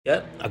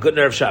Good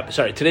nerve shop.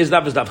 Sorry, today's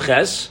daf is daf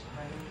ches,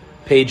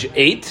 page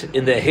 8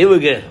 in the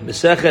Heilige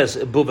Meseches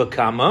Bava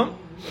Kama,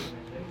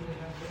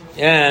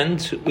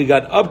 and we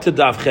got up to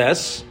daf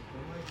ches.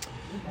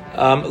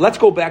 Let's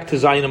go back to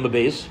Zayin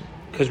Amabez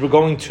because we're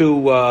going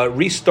to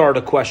restart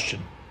a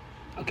question.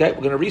 Okay, we're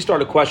going to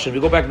restart a question. If we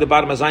go back to the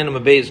bottom of Zayin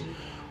Amabez,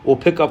 we'll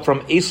pick up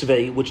from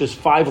Esvei, which is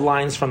 5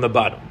 lines from the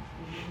bottom.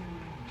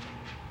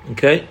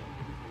 Okay.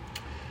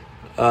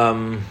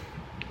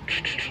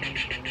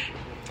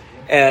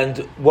 And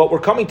what we're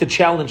coming to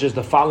challenge is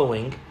the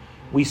following.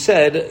 We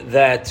said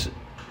that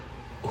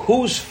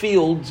whose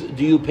field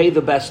do you pay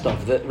the best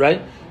of?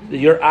 Right?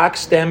 Your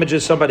ox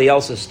damages somebody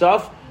else's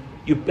stuff.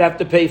 You have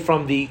to pay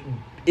from the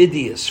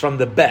idios, from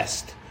the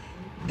best.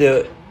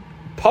 The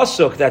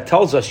pasuk that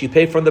tells us you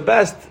pay from the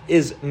best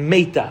is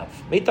meitav.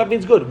 Meitav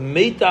means good.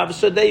 Meitav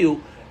sadeu,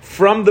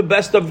 from the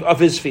best of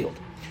his field.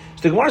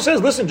 So the Gemara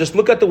says, listen, just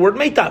look at the word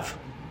meitav,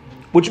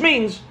 which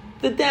means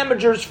the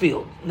damager's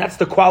field. And that's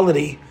the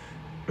quality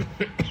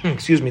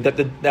excuse me, that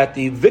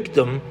the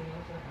victim,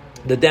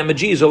 the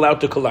damagee, is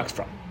allowed to collect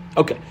from.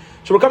 Okay,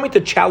 so we're coming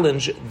to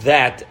challenge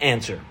that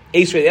answer.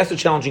 Esrei, that's a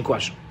challenging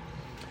question.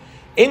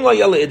 Ein la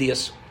yela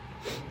idios.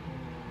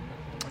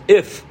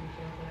 If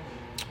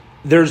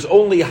there's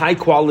only high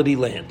quality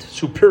land,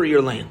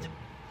 superior land,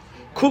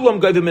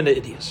 kulam gavim min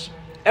idios.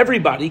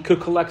 Everybody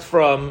could collect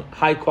from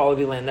high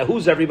quality land. Now,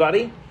 who's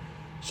everybody?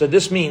 So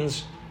this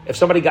means if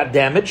somebody got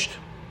damaged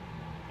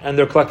and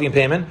they're collecting a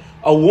payment,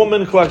 a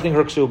woman collecting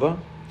her ksuba,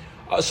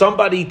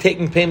 somebody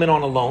taking payment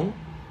on a loan.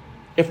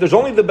 If there's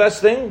only the best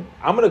thing,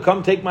 I'm going to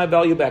come take my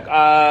value back.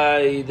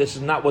 This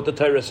is not what the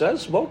Torah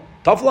says. Well,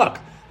 tough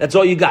luck. That's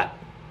all you got.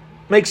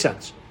 Makes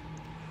sense.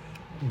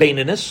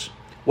 Baininus.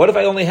 What if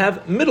I only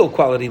have middle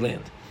quality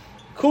land?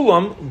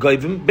 Kulam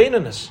gaivim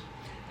baininus.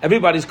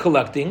 Everybody's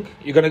collecting.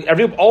 You're going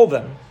to all of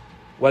them.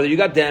 Whether you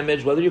got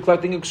damaged, whether you're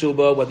collecting a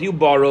ksuba, whether you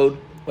borrowed,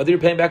 whether you're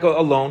paying back a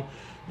loan,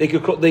 they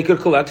could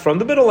collect from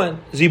the middle land.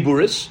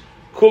 Ziburis.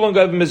 Kulam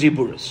gaivim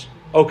ziburis.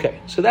 Okay,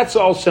 so that's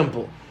all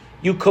simple.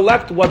 You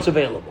collect what's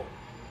available.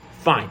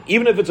 Fine.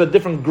 Even if it's a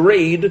different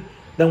grade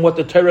than what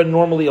the Torah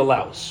normally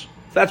allows.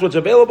 If that's what's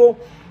available,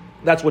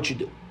 that's what you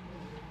do.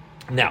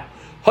 Now,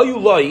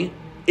 hayulai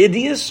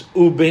idios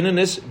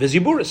ubeinanis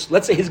viziburis.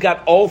 Let's say he's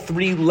got all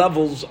 3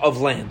 levels of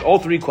land, all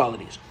 3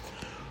 qualities.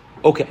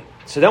 Okay,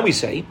 so then we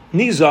say,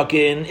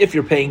 nizakin, if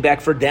you're paying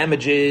back for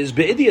damages,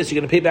 beidios, you're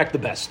going to pay back the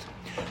best.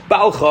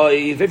 Baal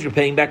chayv, if you're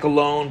paying back a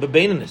loan,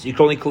 bebeinanis, you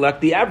can only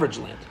collect the average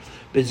land.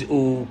 And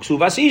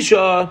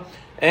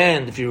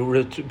if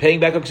you're paying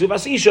back a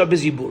ksuvas isha,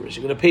 biziburis,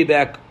 you're going to pay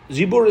back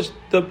ziburis,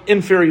 the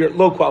inferior,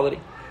 low quality.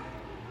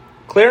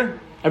 Clear?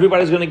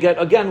 Everybody's going to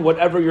get, again,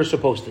 whatever you're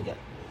supposed to get.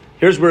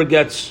 Here's where it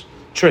gets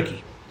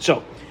tricky.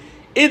 So,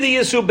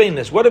 idiyasu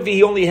bainis. What if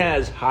he only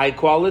has high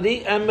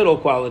quality and middle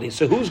quality?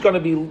 So who's going to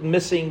be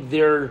missing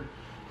their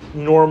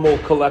normal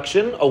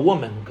collection? A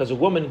woman, because a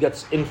woman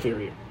gets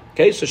inferior.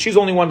 Okay, so she's the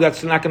only one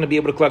that's not going to be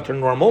able to collect her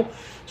normal.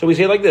 So we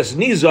say like this: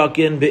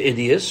 nizakin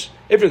be'idios.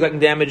 If you're collecting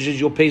damages,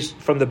 you'll pay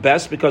from the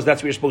best because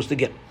that's what you're supposed to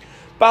get.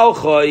 Baal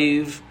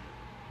chayv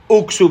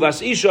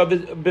uksuvas isha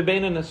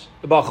bebeinanis.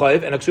 Baal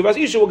chayv and uksuvas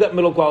isha will get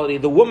middle quality.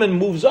 The woman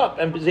moves up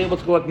and is able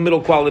to collect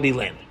middle quality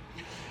land.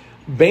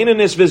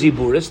 Beinanis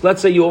viziburis.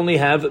 Let's say you only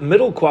have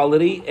middle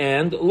quality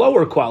and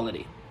lower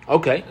quality.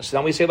 Okay, so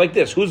then we say like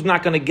this: who's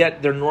not going to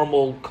get their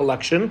normal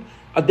collection?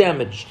 A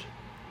damaged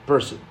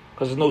person,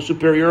 because there's no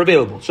superior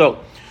available. So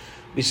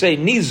we say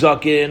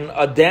nizakin,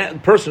 a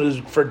person who's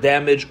for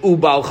damage,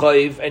 ubal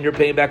chayv, and you're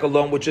paying back a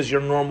loan, which is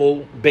your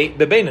normal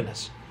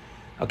bebeinanis.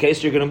 Okay,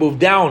 so you're going to move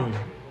down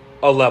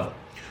a level.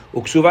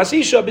 Uksuvas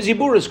isha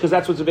biziburis, because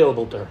that's what's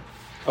available to her.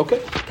 Okay,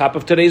 top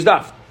of today's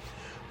daf.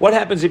 What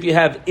happens if you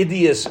have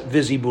idios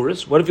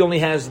viziburis? What if he only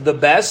has the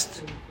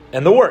best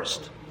and the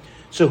worst?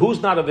 So who's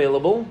not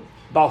available?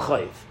 Bal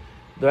chayv.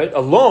 Right? A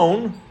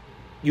loan,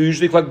 you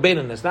usually collect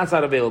beinanis. That's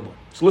not available.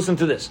 So listen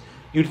to this.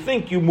 You'd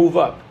think you move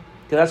up,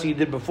 because that's what you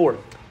did before.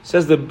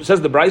 Says the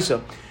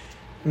Brisa,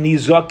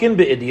 nizakin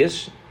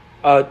be'idios,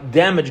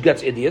 damage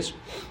gets idios.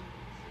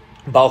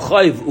 Bal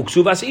chayv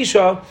uksuvas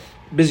isha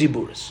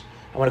biziburis.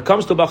 And when it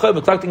comes to bal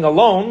chayv collecting a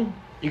loan,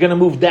 you're going to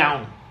move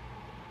down,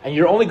 and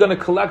you're only going to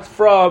collect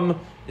from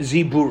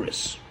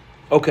ziburis.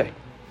 Okay.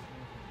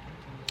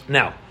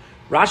 Now,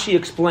 Rashi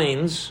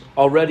explains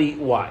already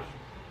why.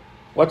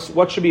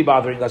 What should be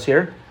bothering us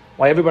here?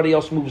 Why everybody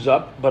else moves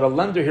up, but a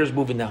lender here is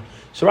moving down.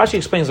 So Rashi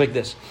explains like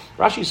this.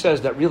 Rashi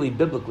says that really,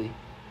 biblically,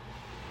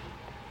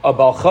 a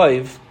Baal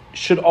Chayv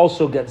should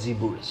also get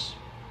ziburis.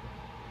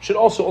 Should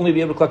also only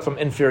be able to collect from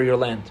inferior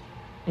land.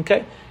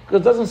 Okay?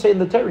 Because it doesn't say in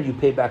the Torah you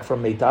pay back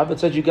from Meitav. It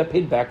says you get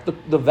paid back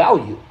the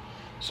value.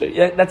 So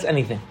yeah, that's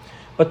anything.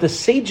 But the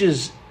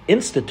sages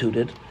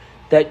instituted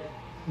that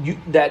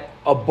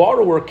a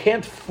borrower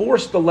can't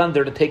force the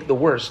lender to take the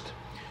worst,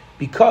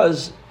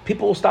 because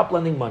people will stop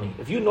lending money.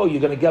 If you know you're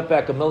going to get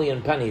back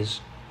 1,000,000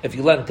 pennies if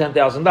you lend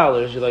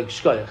 $10,000, you're like,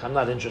 shkoyach, I'm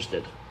not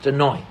interested. It's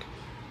annoying.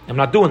 I'm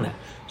not doing that.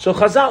 So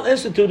Chazal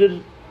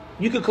instituted,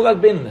 you could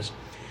collect beinanis.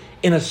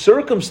 In a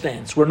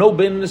circumstance where no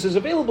beinanis is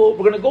available,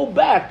 we're going to go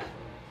back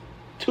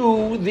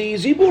to the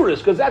ziburis,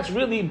 because that's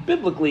really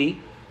biblically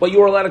what you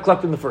were allowed to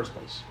collect in the first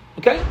place.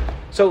 Okay?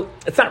 So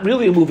it's not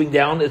really a moving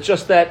down, it's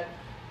just that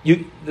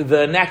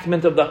the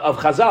enactment of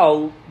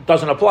Chazal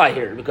doesn't apply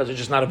here because it's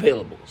just not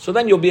available. So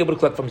then you'll be able to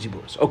collect from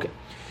ziburis. Okay,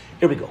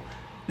 here we go.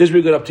 This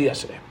we got up to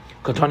yesterday.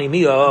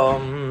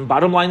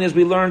 Bottom line is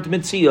we learned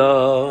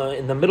mitzia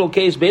in the middle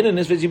case,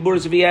 beinanis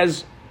v'ziburis, if he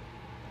has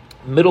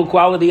middle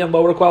quality and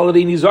lower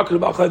quality, nizakin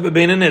b'achav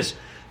beinanis.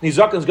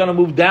 Nizakin is going to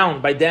move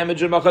down by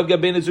damage and b'achav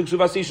beinanis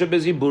uksuvasisha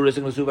beziburis,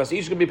 and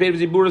usuvasisha can be paid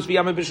v'ziburis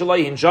v'yamim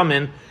b'shalayhin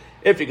shamin.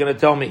 If you're going to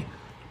tell me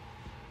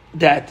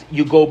that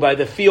you go by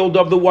the field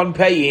of the one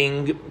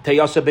paying,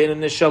 teyasa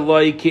beinanis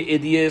shalai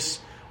ki'idius,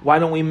 why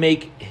don't we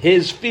make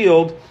his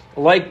field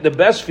like the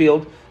best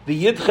field,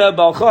 the yidcha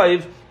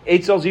b'alchayv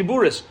eitzel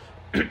ziburis,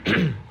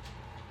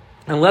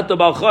 and let the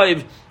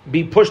Balchayv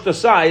be pushed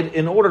aside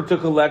in order to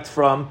collect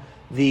from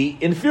the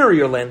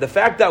inferior land. The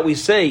fact that we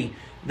say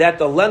that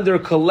the lender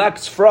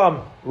collects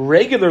from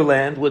regular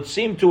land would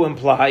seem to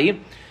imply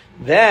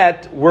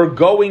that we're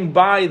going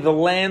by the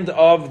land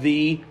of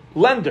the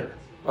lender.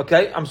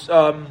 Okay,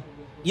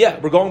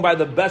 we're going by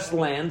the best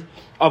land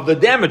of the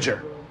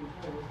damager.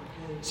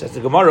 Says the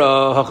Gemara,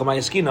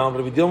 Hachamayaskina, what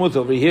are we dealing with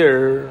over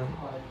here?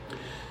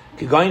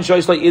 Kigayin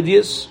shoyis like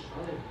idius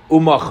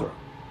umachar.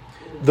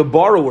 The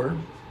borrower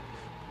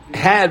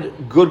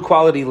had good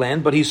quality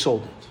land, but he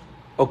sold it.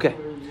 Okay.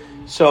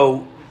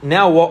 So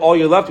now all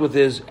you're left with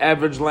is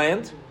average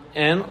land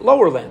and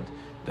lower land.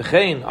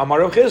 V'chein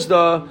amar Rav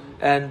Chisda,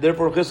 and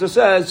therefore Rav Chisda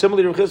says,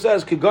 similarly Rav Chisda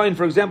says, Kigayin,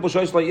 for example,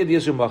 shoyis like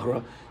idius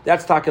umachra.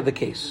 That's taka the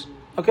case.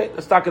 Okay,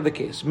 that's taka the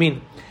case.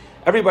 Meaning,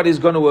 everybody's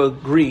going to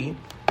agree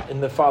in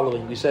the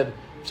following. We said,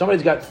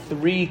 somebody's got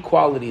three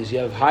qualities. You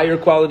have higher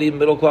quality,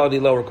 middle quality,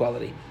 lower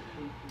quality.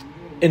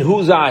 In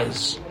whose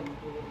eyes?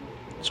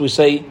 So we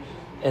say,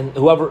 and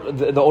whoever,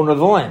 the owner of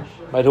the land,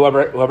 right?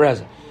 Whoever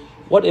has it.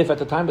 What if at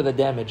the time of the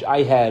damage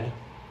I had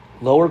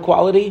lower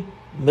quality,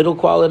 middle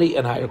quality,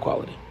 and higher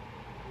quality?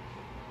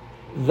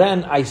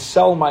 Then I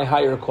sell my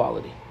higher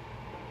quality.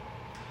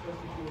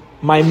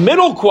 My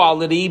middle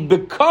quality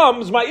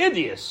becomes my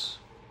idios.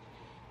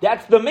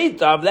 That's the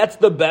meitav, that's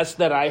the best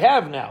that I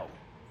have now.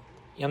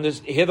 You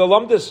hear the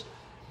lumdus?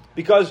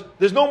 Because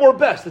there's no more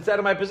best, it's out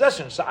of my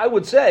possession. So I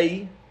would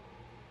say,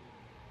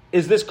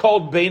 is this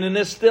called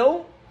beinanis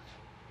still?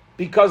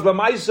 Because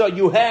Lamaisa,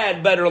 you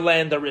had better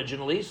land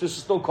originally, so this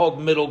is still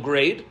called middle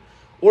grade.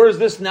 Or is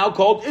this now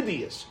called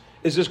idios?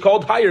 Is this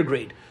called higher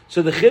grade?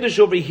 So the chiddush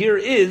over here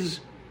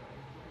is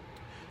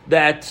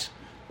that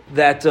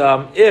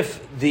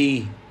if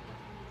the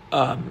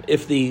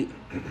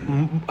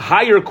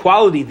higher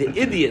quality, the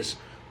idios,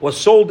 was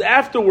sold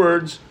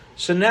afterwards,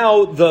 so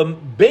now the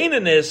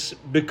beinanis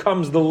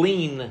becomes the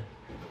lean,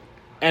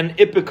 and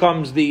it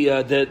becomes the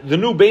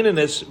new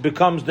beinanis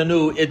becomes the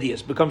new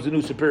idios, becomes the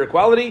new superior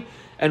quality.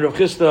 And Rav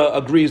Chisda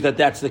agrees that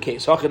that's the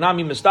case.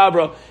 Hachinami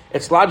mistabra.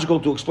 It's logical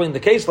to explain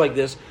the case like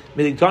this.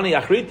 Militani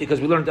achrit,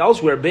 because we learned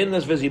elsewhere,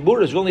 beinanis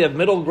v'ziburis, you only have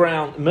middle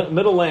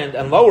land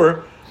and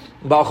lower.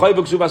 Ba'alchayv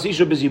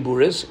v'ksuvasisha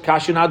b'ziburis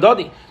kashin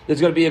adadi. There's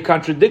going to be a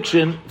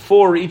contradiction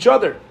for each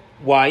other.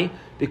 Why?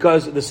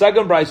 Because the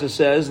second brisa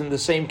says in the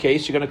same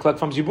case you're going to collect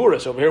from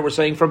ziburis. Over here we're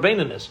saying from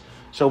beinanis.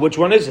 So which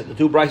one is it? The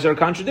two brises are a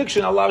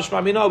contradiction. Allah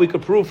shmamina. We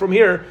could prove from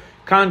here.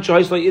 There's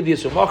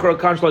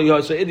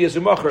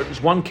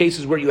one case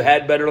is where you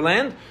had better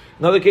land.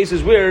 Another case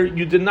is where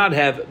you did not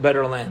have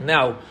better land.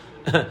 Now,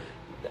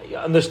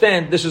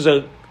 understand this is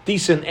a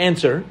decent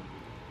answer,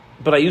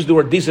 but I use the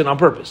word decent on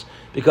purpose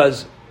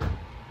because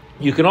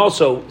you can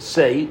also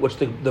say, which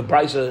the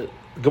Brisa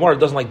Gemara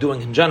doesn't like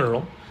doing in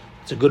general.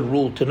 It's a good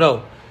rule to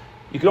know.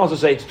 You can also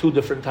say it's two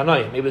different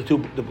Tanoim. Maybe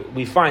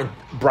we find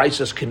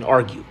Brisas can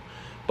argue,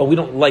 but we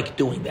don't like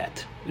doing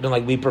that.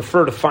 We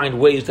prefer to find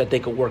ways that they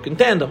could work in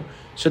tandem.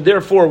 So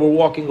therefore, we're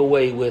walking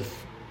away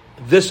with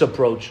this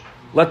approach.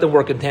 Let them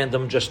work in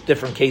tandem, just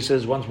different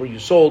cases, ones where you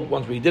sold,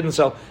 ones where you didn't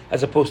sell,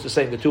 as opposed to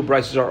saying the two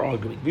prices are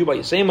arguing. View by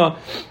Yisema.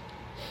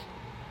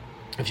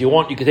 If you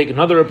want, you can take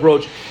another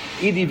approach.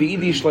 Either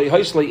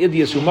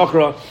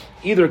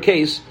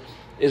case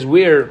is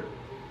where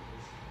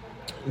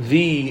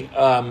the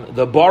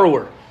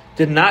borrower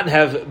did not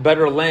have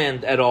better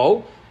land at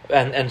all,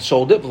 and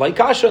sold it, like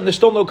kasha, and there's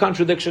still no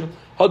contradiction.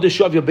 One's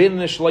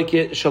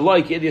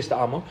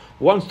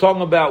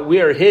talking about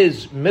where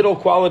his middle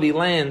quality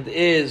land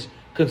is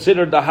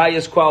considered the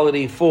highest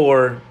quality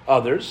for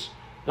others.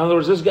 In other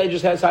words, this guy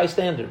just has high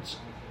standards.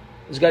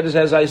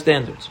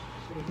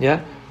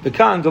 Yeah? The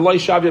kan, the loy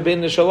shavya bein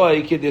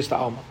nishalai, idias to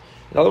alma.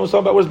 The other one's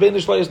talking about where bein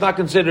nishalai is not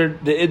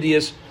considered the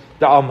idias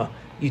to alma.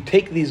 You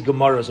take these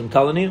gemaras, I'm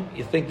telling you,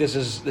 you think this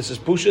is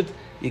pushit,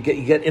 you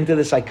get into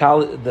the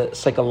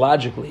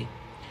psychologically.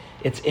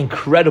 It's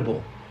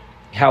incredible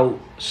how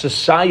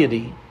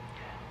society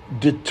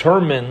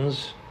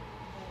determines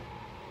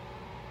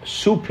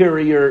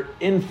superior,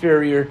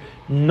 inferior.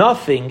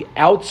 Nothing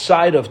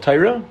outside of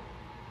Torah,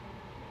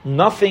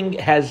 nothing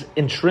has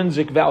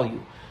intrinsic value.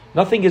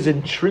 Nothing is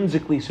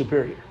intrinsically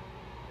superior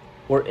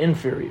or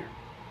inferior.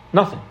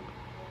 Nothing.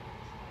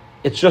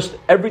 It's just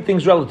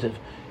everything's relative.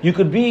 You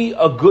could be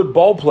a good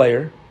ball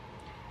player.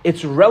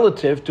 It's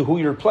relative to who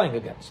you're playing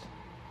against.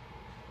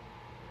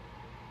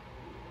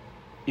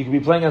 You could be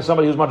playing against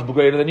somebody who's much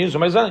greater than you.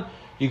 Somebody's saying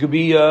you could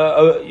be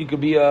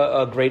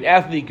a great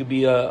athlete. You could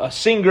be a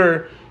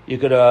singer. You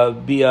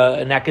could be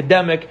an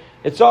academic.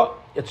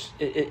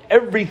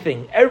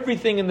 Everything.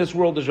 Everything in this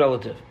world is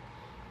relative.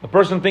 A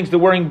person thinks they're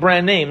wearing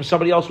brand names.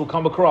 Somebody else will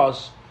come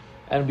across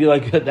and be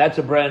like, "That's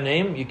a brand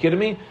name? You kidding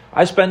me?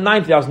 I spent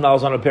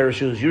 $9,000 on a pair of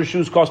shoes. Your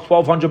shoes cost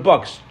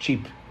 $1,200.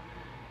 Cheap.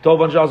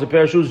 $1,200 a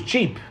pair of shoes.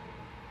 Cheap.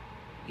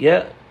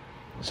 Yeah."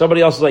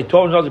 Somebody else is like,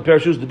 $1,200 a pair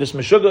of shoes, the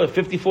Bismashuga,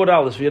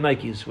 $54 for your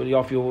Nikes. What do you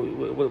offer you?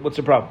 What's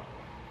the problem?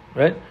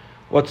 Right?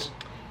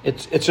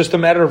 It's just a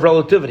matter of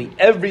relativity.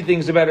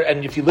 Everything's a matter,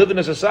 and if you live in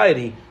a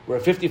society where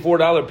a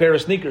 $54 pair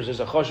of sneakers is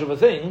a chosh of a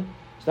thing,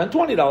 then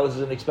 $20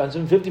 is inexpensive,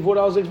 and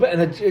 $54 is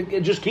expensive, and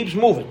it just keeps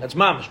moving. That's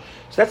mamish.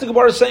 So that's the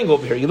Gemara saying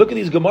over here. You look at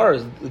these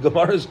Gemaras, the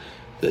Gemaras,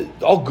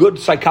 all good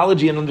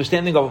psychology and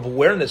understanding of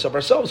awareness of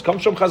ourselves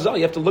comes from Chazal.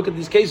 You have to look at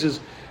these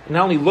cases and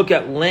not only look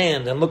at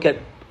land and look at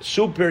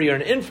superior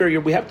and inferior.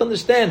 We have to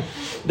understand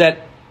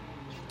that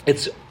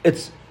it's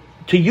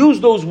to use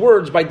those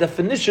words by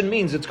definition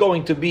means it's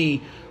going to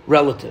be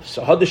relative.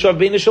 So hadashav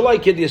beinish alai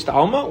kidiyas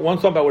ta'alma. One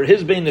talk about where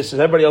his beinis is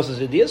everybody else's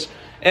ideas,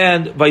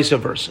 and vice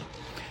versa.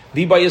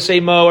 The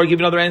bayasemo, or give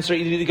another answer. Or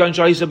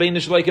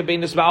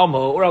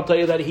I'll tell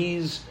you that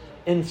he's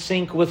in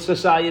sync with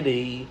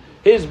society.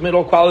 His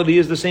middle quality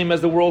is the same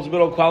as the world's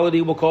middle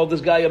quality. We'll call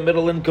this guy a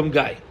middle income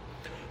guy.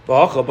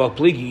 What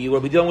we're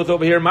dealing with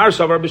over here, one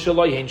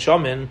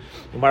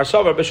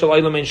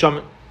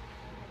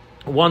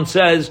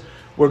says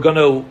we're going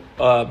to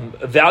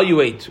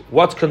evaluate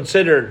what's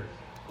considered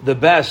the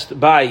best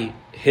by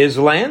his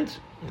land,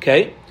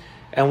 okay?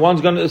 And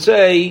one's going to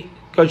say,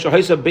 the other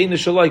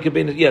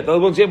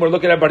one's saying we're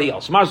looking at everybody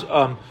else. Okay.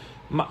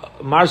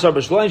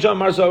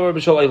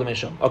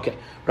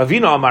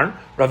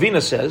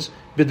 Ravina says,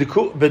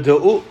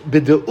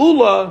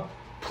 B'de'ula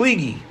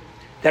pligi,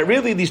 that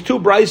really these two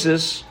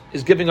brises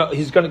is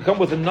he's going to come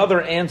with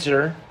another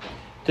answer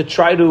to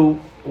try to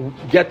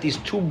get these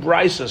two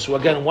brises. So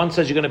again, one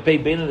says you're going to pay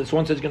Beinah,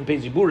 one says you're going to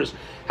pay Ziburis.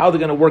 How they're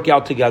going to work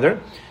out together.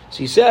 So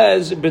he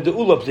says,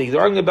 B'de'ula pligi,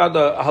 they're arguing about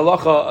a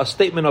halacha, a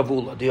statement of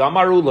Ula. The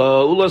Amar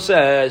Ula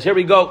says, here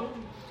we go.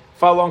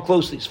 Follow along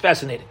closely, it's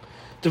fascinating.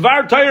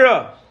 Tvar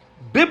Torah,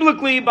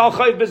 biblically, Bal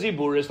Chayv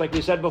Beziburis, like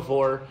we said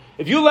before,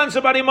 if you lend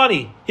somebody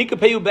money, he could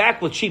pay you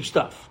back with cheap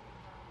stuff.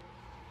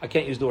 I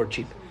can't use the word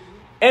cheap.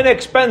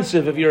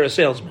 Inexpensive if you're a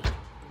salesman.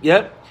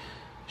 Yeah?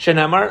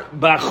 Shenamar,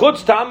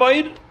 Ba'chutz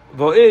ta'amoid,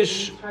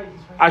 vo'ish,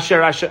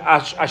 asher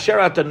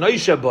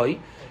atanoisha boy,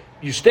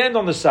 you stand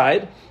on the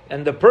side,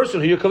 and the person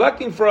who you're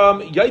collecting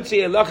from, Yaitzi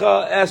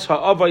elecha es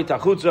ha'avai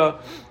tachutza,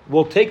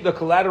 will take the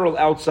collateral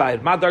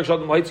outside. Ma'adar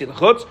shalom yaitzi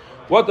lechutz.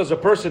 What does a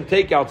person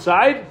take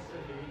outside?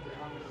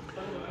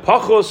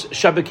 Pachos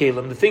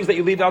shabekelim. The things that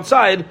you leave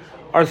outside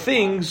are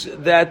things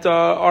that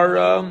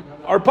are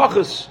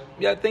pachos.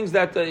 Yeah, things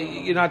that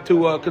you're not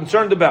too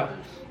concerned about.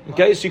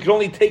 Okay, so you can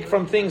only take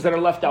from things that are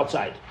left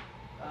outside.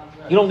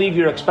 You don't leave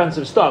your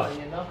expensive stuff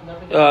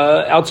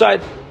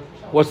outside.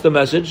 What's the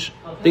message?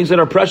 Things that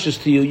are precious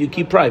to you, you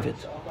keep private.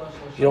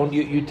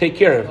 You take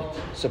care of it.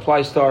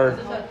 Supplies to our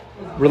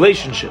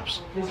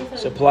relationships.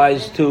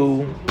 Supplies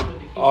to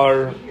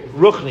our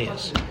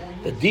ruchnias.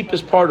 The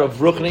deepest part of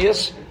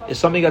ruchnias is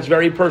something that's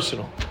very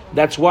personal.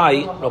 That's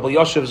why Rabbi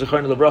Yoshev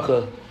Zechar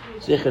Lebracha,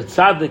 Zecher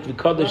Tzadik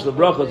V'Kadosh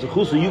Lebracha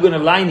Zechusu Yugan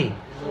Elaini.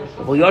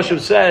 Rabbi Yoshev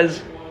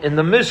says in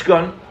the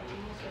Mishkan,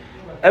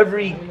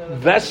 every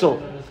vessel,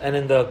 and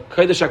in the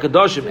Kodesh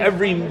HaKadoshim,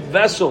 every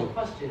vessel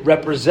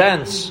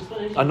represents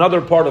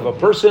another part of a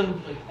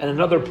person and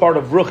another part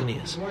of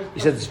ruchnias. He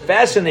says it's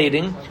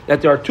fascinating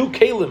that there are two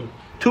kelim,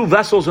 two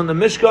vessels in the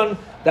Mishkan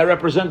that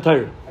represent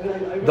Torah.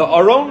 The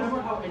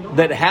Aron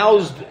that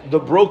housed the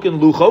broken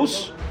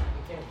luchos,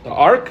 the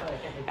ark,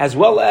 as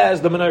well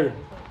as the menorah.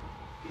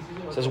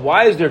 He says,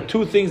 why is there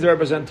two things that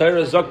represent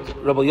Torah?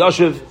 Zakt Rabbi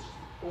Yoshev,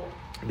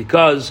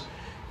 because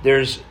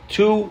there's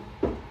two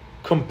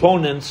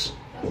components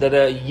that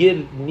a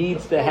Yid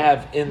needs to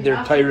have in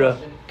their Torah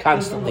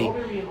constantly.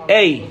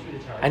 A,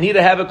 I need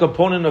to have a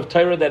component of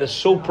Torah that is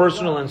so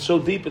personal and so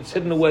deep it's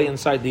hidden away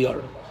inside the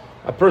Aron.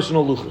 A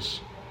personal luchos.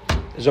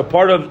 There's a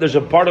part of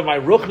my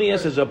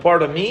ruchnias, there's a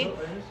part of me.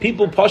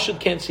 People pashut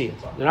can't see it.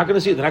 They're not going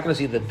to see it. They're not going to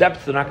see the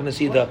depth. They're not going to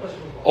see the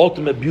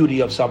ultimate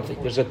beauty of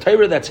something. There's a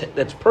Torah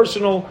that's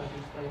personal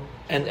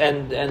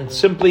and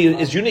simply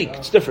is unique.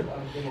 It's different.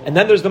 And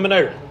then there's the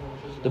menorah.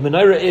 The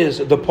menorah is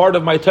the part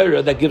of my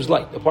Torah that gives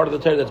light. The part of the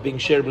Torah that's being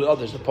shared with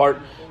others. The part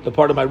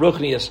of my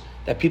ruchnias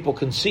that people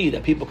can see,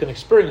 that people can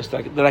experience,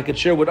 that I can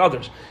share with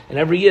others. And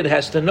every Yid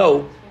has to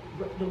know.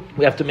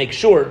 We have to make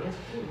sure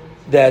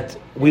that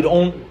we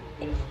don't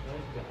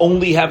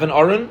only have an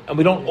Aron and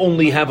we don't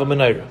only have a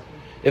menorah.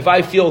 If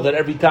I feel that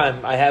every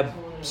time I have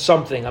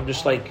something, I'm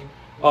just like,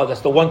 oh,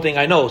 that's the one thing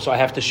I know, so I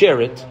have to share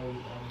it.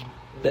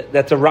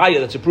 That's a raya.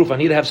 That's a proof. I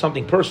need to have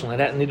something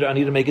personal. I need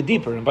to make it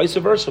deeper, and vice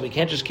versa. We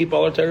can't just keep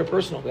all our Torah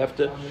personal. We have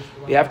to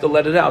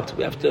let it out.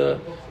 We have to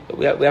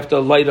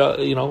light.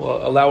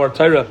 Allow our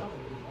Torah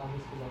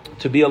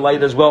to be a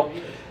light as well.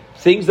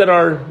 Things that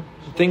are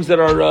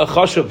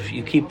chashuv.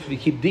 You keep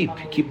deep.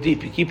 You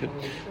keep it.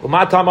 So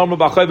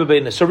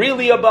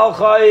really, a bal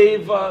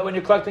chayv, when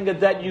you're collecting a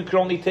debt, you can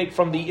only take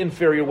from the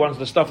inferior ones,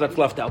 the stuff that's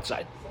left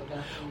outside.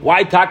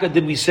 Why taka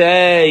did we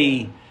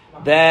say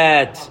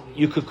that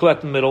you could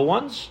collect the middle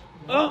ones?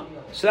 So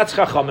that's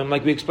chachamim,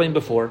 like we explained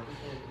before.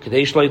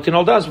 We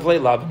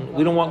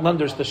don't want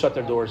lenders to shut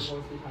their doors.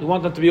 We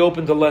want them to be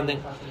open to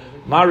lending.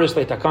 One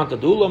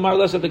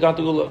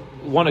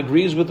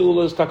agrees with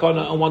Ula's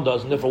takana and one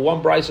doesn't. Therefore,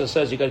 one brisa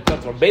says you got to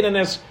collect from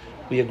Beinanis.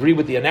 We agree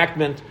with the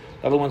enactment.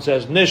 The other one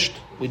says nisht.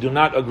 We do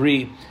not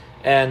agree,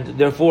 and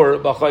therefore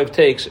Bachayv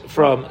takes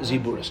from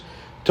Ziburis.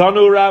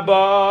 Tanu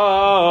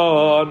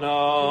Rabbanon,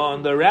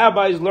 the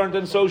rabbis learned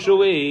in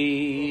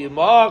Soshui,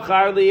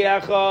 Machar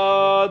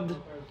li'echad,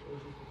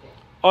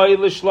 oy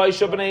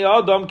l'shloisha b'nei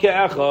adam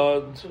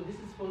ke'echad.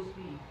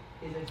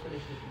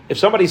 If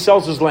somebody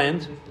sells his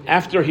land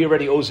after he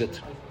already owes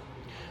it,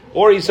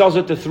 or he sells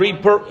it to three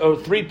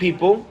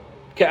people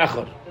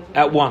ke'echad,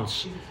 at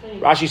once.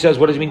 Rashi says,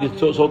 what does it mean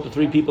to sell to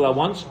three people at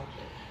once?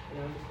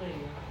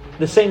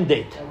 The same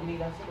date.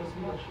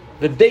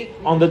 The date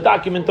on the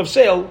document of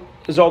sale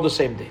is all the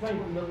same date.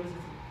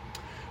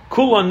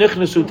 Kulan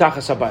nichnesu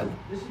tachas habaylim.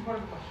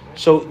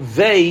 So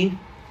they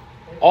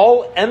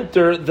all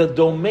enter the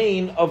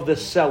domain of the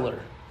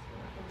seller,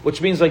 which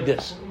means like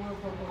this: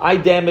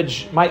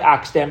 my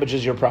ox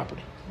damages your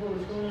property.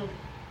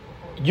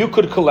 You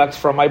could collect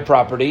from my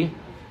property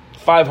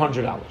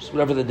 $500,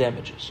 whatever the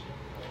damage is.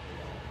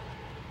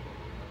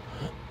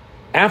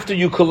 After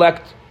you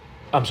collect,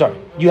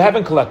 you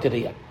haven't collected it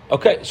yet.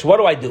 Okay, so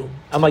what do?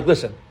 I'm like,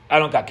 listen, I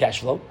don't got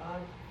cash flow.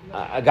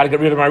 I got to get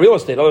rid of my real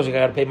estate. Otherwise, I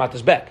got to pay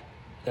Matas back.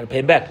 Got to pay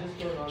him back.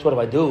 So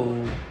what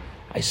do?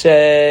 I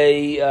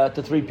say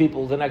to three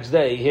people the next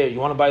day, here, you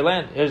want to buy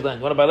land? Here's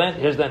land. You want to buy land?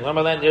 Here's land. You want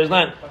to buy land? Here's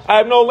land. I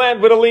have no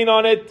land with a lien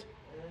on it.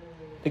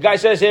 The guy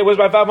says, hey, where's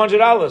my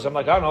 $500? I'm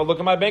like, I don't know. Look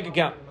at my bank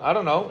account. I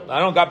don't know. I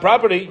don't got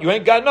property. You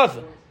ain't got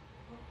nothing.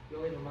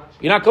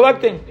 You're not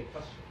collecting.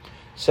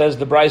 Says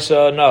the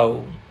Brisa,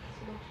 no.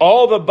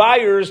 All the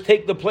buyers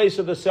take the place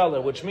of the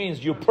seller, which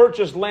means you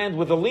purchased land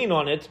with a lien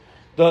on it.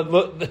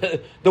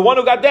 The one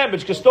who got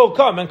damaged can still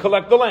come and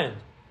collect the land.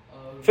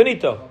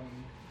 Finito.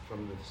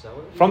 From the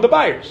seller? From the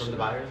buyers. From the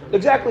buyers?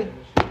 Exactly.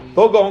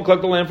 They'll go and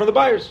collect the land from the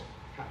buyers.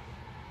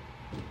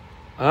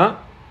 Huh?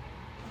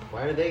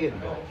 Why are they getting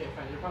involved?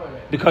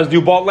 Because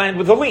you bought land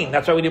with a lien.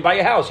 That's why when you buy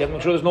a house, you have to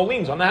make sure there's no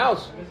liens on the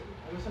house.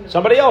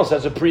 Somebody else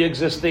has a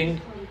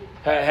pre-existing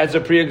lien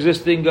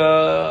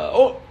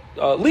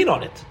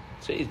on it.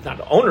 So he's not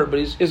an owner, but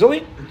he's a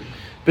lien.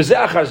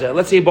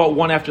 Let's say he bought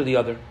one after the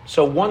other.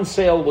 So one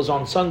sale was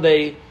on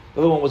Sunday, the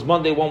other one was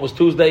Monday, one was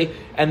Tuesday,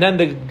 and then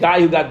the guy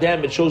who got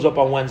damaged shows up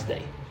on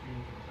Wednesday.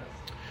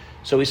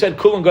 So he said,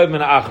 Kulan goyv min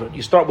ha'achron.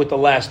 You start with the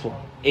last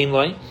one.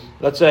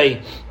 Let's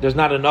say there's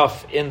not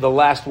enough in the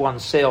last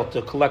one's sale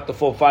to collect the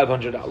full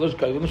 $500.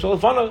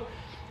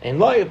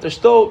 If there's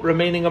still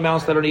remaining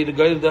amounts that are needed,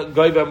 because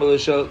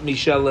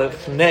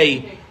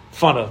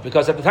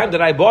at the time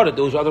that I bought it,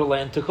 there was other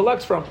land to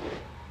collect from.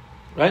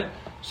 Right?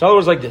 So in other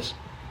words, like this.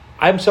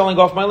 I'm selling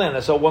off my land.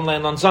 I sell one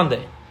land on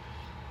Sunday.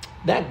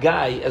 That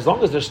guy, as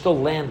long as there's still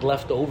land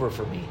left over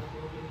for me,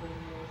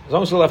 as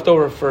long as there's left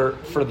over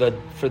for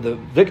the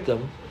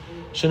victim,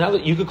 so now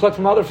that you could collect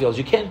from other fields,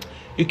 you can't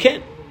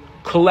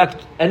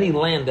collect any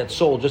land that's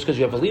sold just because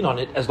you have a lien on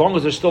it, as long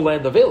as there's still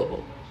land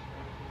available.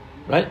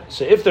 Right?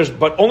 So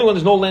but only when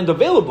there's no land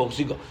available.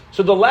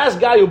 So the last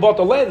guy who bought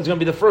the land is going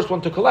to be the first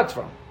one to collect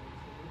from.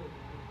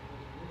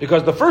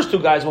 Because the first two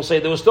guys will say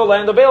there was still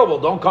land available.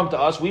 Don't come to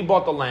us. We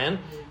bought the land.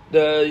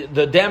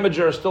 The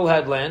damager still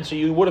had land, so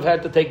you would have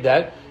had to take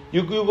that.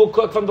 You will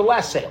collect from the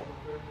last sale.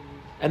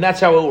 And that's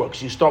how it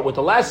works. You start with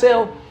the last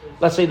sale.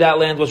 Let's say that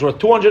land was worth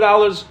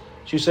 $200. So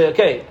you say,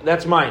 okay,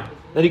 that's mine.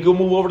 Then you go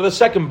move over to the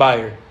second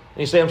buyer. And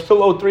you say, I'm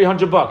still owed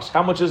 $300.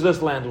 How much is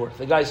this land worth?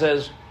 The guy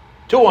says,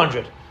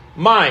 $200.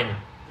 Mine.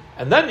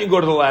 And then you go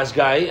to the last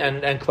guy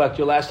and collect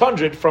your last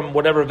 100 from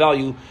whatever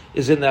value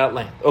is in that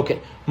land. Okay.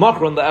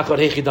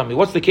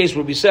 What's the case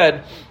where we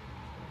said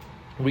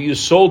where you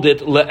sold it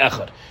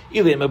le'echad?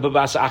 If you're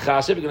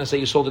going to say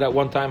you sold it at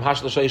one time,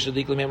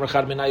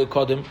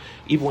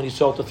 even when you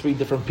sold to three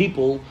different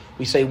people,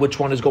 we say which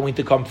one is going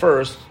to come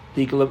first.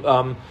 You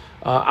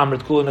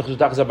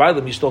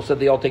still said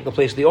they all take the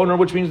place of the owner,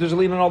 which means there's a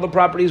lien on all the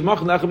properties. Why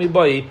do you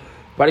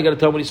got to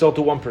tell me when you sold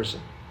to one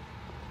person?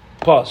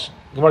 Pause.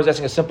 Gemara is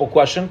asking a simple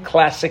question,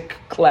 classic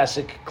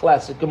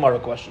Gemara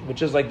question,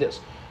 which is like this.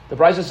 The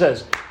Brisa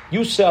says,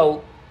 you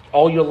sell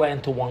all your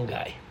land to one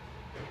guy.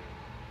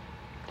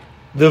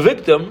 The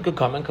victim could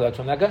come and collect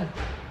from that guy.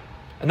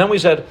 And then we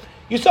said,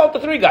 you sell it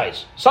to three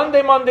guys,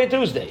 Sunday, Monday,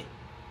 Tuesday.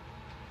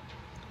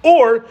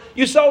 Or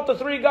you sell it to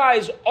three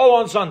guys all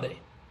on Sunday.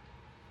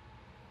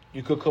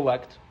 You could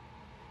collect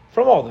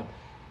from all of them.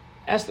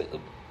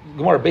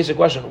 Gemara, basic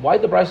question. Why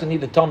did the Bryson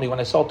need to tell me when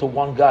I sell to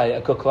one guy,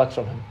 I could collect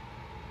from him?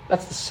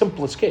 That's the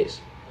simplest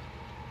case.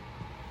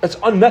 It's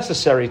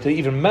unnecessary to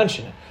even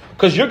mention it.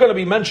 Because you're going to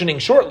be mentioning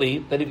shortly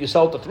that if you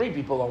sell it to 3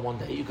 people on one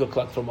day, you could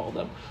collect from all of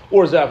them.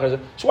 Or Zachar.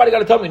 So why do you got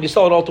to tell me when you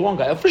sell it all to one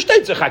guy? I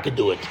could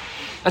do it.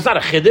 That's not a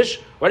chiddush.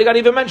 Why do you got to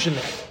even mention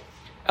that?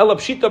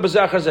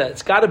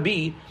 It's got to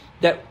be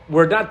that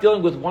we're not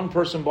dealing with one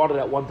person bought it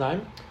at one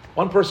time.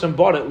 One person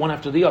bought it one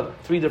after the other.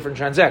 3 different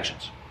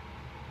transactions.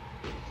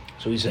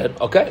 So he said,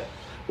 okay,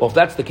 well, if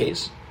that's the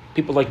case,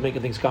 people like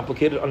making things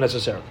complicated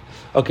unnecessarily.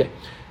 Okay,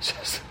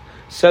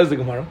 says the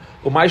Gemara,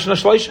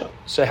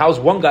 so how's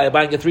one guy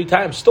buying it 3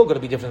 times still going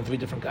to be different than 3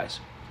 different guys?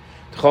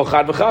 Each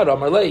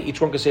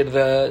one can say to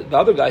the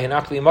other guy,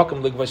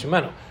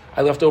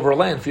 I left over a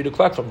land for you to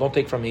collect from, don't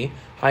take from me.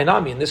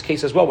 Hayomi, in this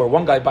case as well, where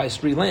one guy buys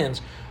 3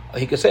 lands,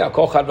 he could say, he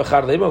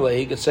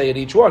could say at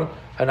each one,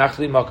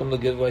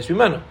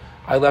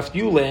 I left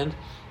you land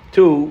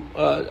to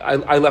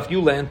I left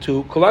you land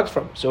to collect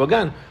from. So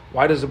again,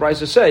 why does the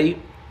Brisa say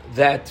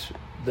that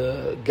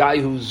the guy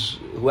who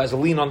has a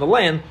lien on the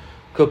land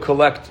could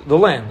collect the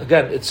land?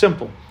 Again, it's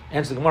simple.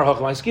 Answer the Gemara.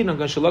 What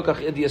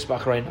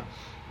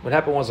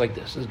happened was like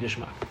this. This is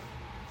Gishmak.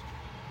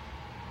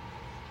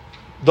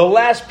 The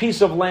last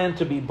piece of land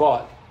to be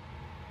bought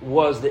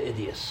was the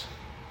idios.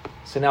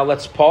 So now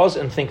let's pause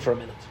and think for a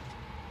minute.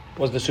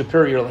 Was the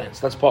superior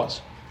lands. Let's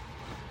pause.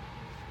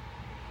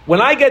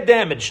 When I get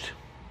damaged,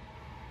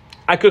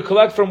 I could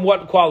collect from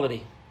what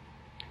quality?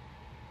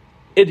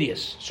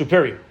 Idios,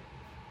 superior.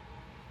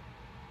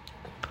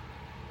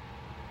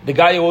 The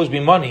guy who owes me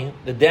money,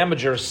 the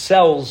damager,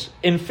 sells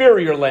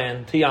inferior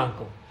land to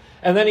Yankel.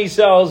 And then he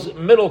sells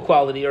middle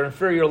quality or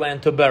inferior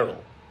land to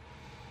Beryl.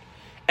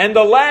 And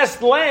the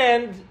last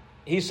land,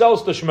 he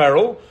sells to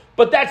Shmerel,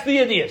 but that's the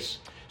idios.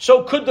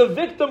 So could the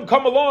victim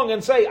come along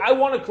and say, I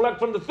want to collect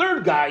from the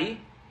third guy,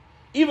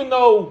 even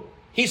though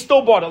he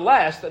still bought it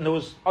last and there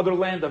was other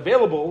land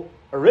available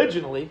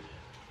originally?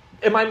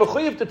 Am I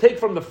mechuyev to take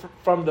from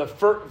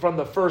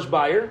the first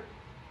buyer?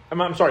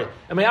 Am I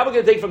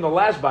obligated to take from the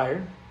last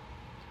buyer?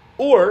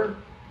 Or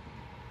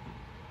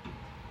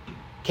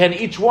can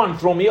each one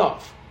throw me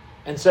off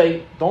and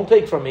say, don't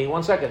take from me,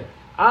 1 second.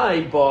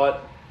 I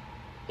bought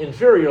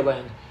inferior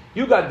land.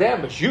 You got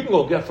damaged. You can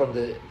go get from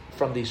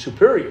the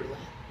superior land.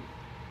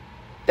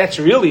 That's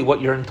really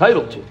what you're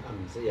entitled to.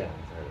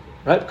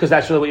 Right? Because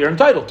that's really what you're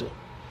entitled to.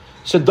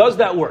 So does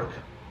that work?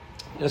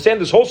 You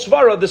understand this whole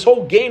svara, this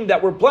whole game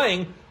that we're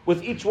playing,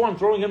 with each one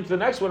throwing him to the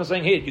next one and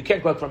saying, hey, you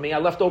can't collect from me. I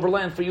left over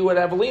land for you at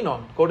Avalene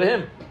on. Go to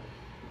him.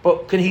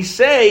 But can he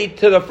say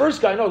to the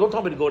first guy, no, don't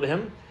tell me to go to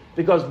him,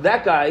 because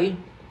that guy,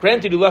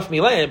 granted, you left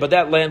me land, but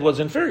that land was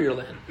inferior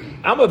land.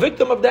 I'm a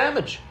victim of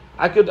damage.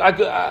 I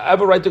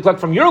have a right to collect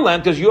from your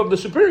land because you have the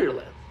superior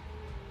land.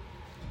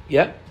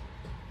 Yeah?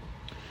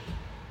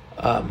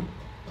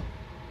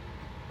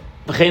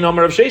 Similar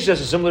to Rav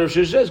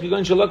says,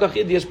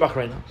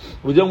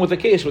 we're dealing with a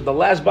case where the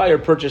last buyer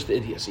purchased the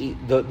idios,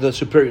 the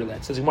superior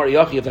land. Says Gemara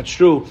Yachi, if that's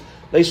true,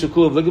 let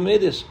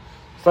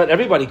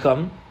everybody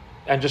come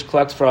and just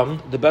collect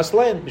from the best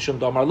land. Mishum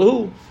Damar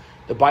Lahu.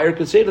 The buyer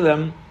could say to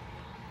them,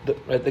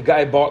 the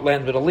guy bought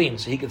land with a lien,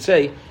 so he could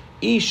say,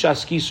 if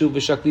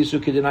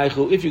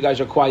you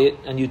guys are quiet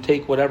and you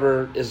take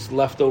whatever is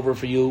left over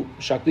for you,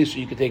 shaklisu,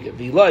 you could take it.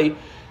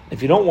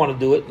 If you don't want to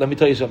do it, let me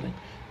tell you something.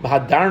 If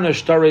you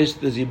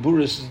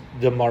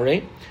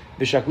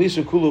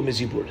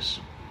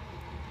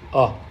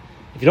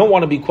don't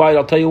want to be quiet,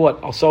 I'll tell you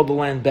what, I'll sell the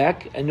land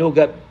back and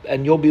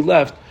you'll be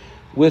left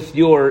with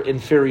your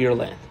inferior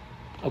land.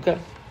 Okay?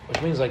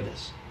 Which means like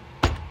this.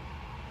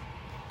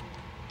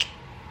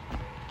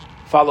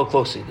 Follow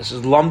closely. This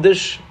is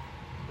lumdish.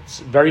 It's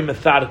very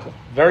methodical.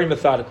 Very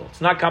methodical.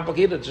 It's not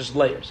complicated, it's just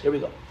layers. Here we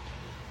go.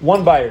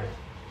 One buyer.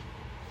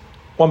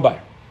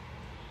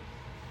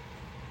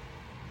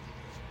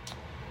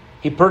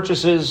 He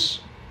purchases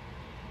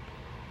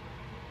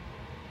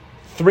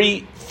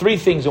three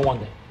things in one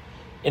day.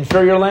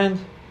 Inferior land,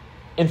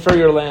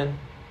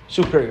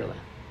 superior land.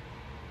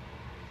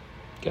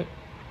 Okay?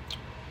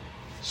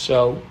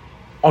 So,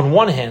 on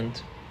one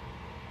hand,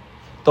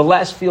 the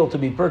last field to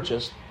be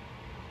purchased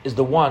is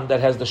the one that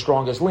has the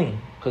strongest lien,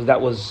 because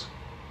that was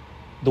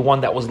the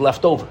one that was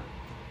left over.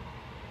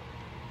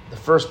 The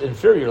first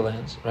inferior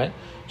lands, right?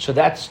 So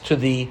that's to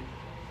the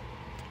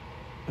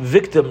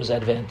victim's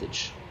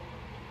advantage.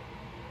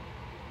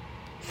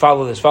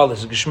 Follow this, is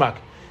Geshmak.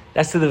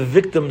 That's to the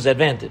victim's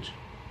advantage.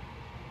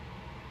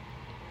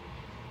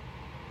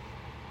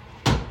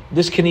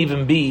 This can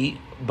even be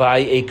by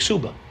a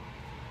ksuba.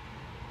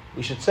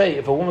 We should say,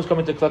 if a woman's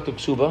coming to collect a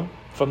ksuba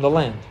from the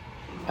land,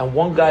 and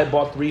one guy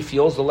bought 3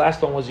 fields, the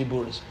last one was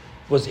ziburis,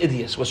 was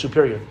idios, was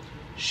superior.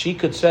 She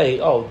could say,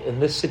 in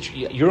this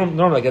situation, you don't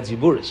normally get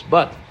ziburis,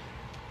 but,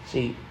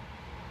 see,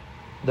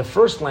 the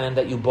first land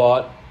that you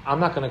bought, I'm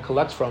not going to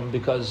collect from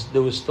because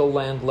there was still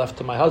land left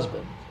to my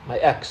husband, my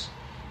ex.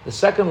 The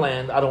second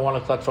land, I don't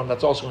want to collect from,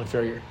 that's also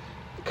inferior,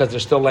 because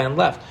there's still land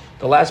left.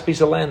 The last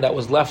piece of land that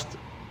was left,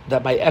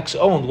 that my ex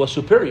owned, was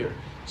superior.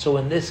 So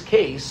in this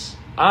case,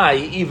 I,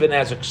 even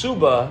as a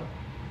ksuba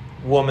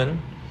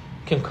woman,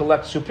 can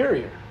collect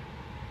superior.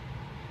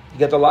 You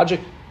get the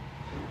logic?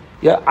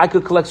 Yeah, I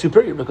could collect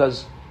superior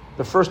because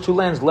the first two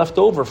lands left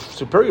over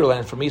superior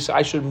land for me, so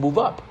I should move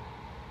up.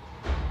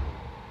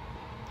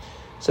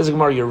 Says the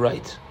Gemara, you're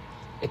right.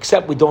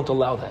 Except we don't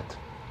allow that.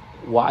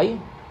 Why?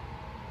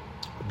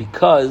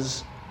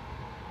 Because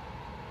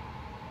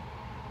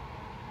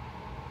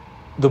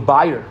the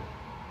buyer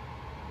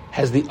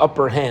has the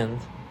upper hand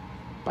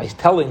by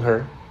telling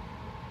her,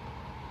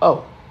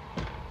 "Oh,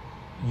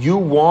 you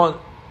want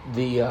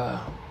the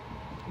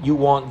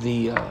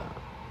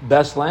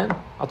best land?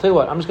 I'll tell you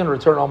what. I'm just going to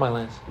return all my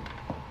lands.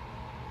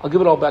 I'll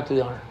give it all back to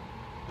the owner.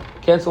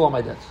 Cancel all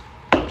my debts.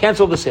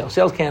 Cancel the sale.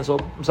 Sale's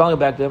canceled. I'm selling it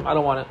back to him. I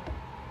don't want it.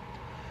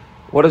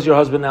 What does your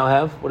husband now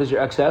have? What does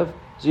your ex have?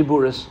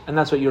 Ziburis, and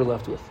that's what you're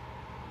left with.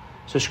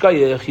 So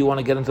shkayich, you want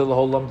to get into the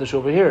whole lumdish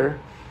over here,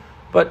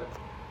 but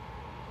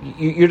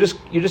you're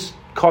just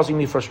causing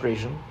me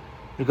frustration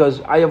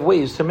because I have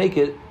ways to make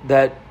it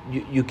that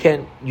you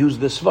can't use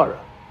this svara,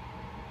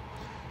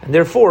 and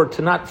therefore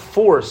to not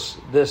force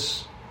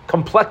this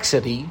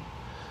complexity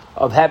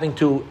of having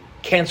to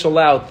cancel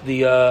out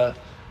the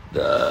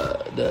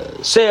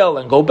sale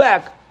and go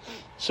back.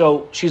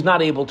 So she's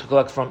not able to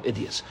collect from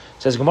Idias.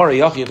 Says Gemara,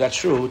 Yachi, if that's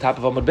true, top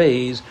of Amud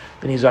Beis,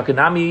 then he's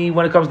Nami,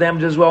 when it comes to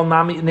damage as well,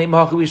 Nami, name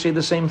Hachi, we say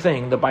the same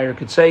thing. The buyer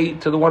could say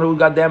to the one who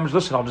got damaged,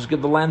 listen, I'll just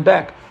give the land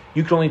back.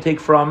 You can only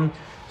take from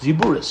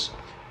Ziburis,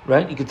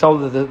 right? You could tell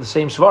the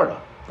same Svara.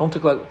 Don't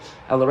take like,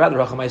 rather, rather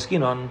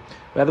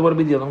what are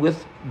we dealing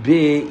with?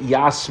 Bi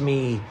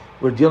Yasmi.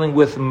 We're dealing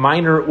with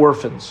minor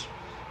orphans.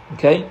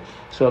 Okay?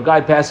 So a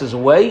guy passes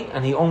away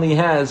and he only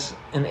has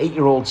an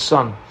 8-year-old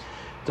son.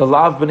 The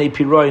lav b'nei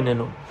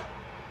piroinenu,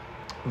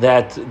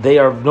 that they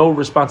have no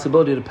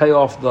responsibility to pay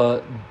off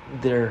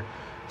their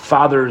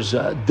father's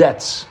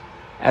debts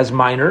as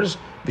minors.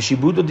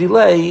 V'shibudo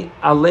delay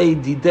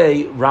alei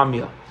didei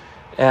ramya,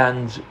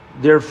 and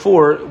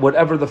therefore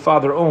whatever the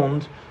father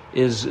owned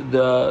is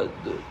whatever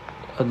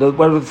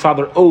the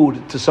father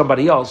owed to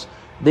somebody else,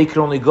 they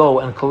can only go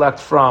and collect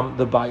from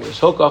the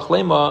buyers.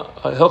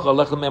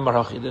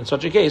 In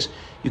such a case,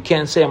 you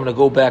can't say I'm going to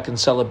go back and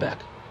sell it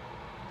back.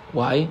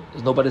 Why?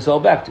 There's nobody to sell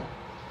it back to.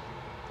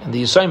 And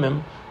the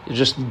Yisayimim, you're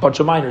just a bunch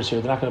of minors here.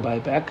 They're not going to buy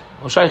it back.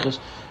 No shaykhs.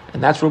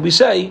 And that's where we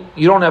say,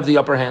 you don't have the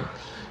upper hand.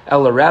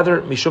 Ella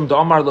rather, Mishum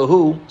Da'amar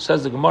Lahu,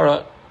 says the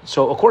Gemara,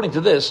 so according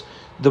to this,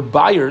 the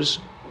buyers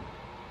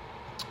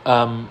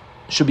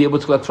should be able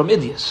to collect from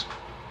Idias.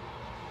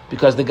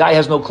 Because the guy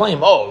has no claim.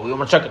 Oh,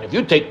 we're checking. If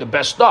you take the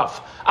best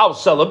stuff, I'll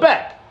sell it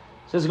back.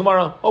 Says the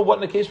Gemara, oh, what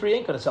in the case where you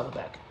ain't going to sell it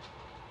back?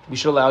 We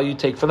should allow you to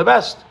take from the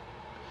best.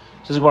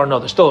 Says the Gemara, no,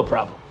 there's still a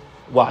problem.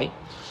 Why?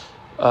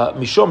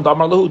 Mishom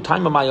damar lahu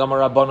time amay amar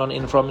rabbanon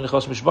in from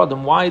nechas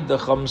mishbadim. Why the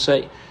Chum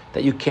say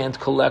that you can't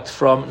collect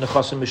from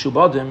nechas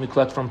mishubadim? You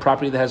collect from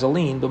property that has a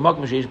lien. B'mak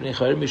mishesh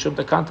b'nechayim mishum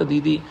takanta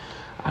didi.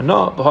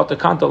 Ano b'hot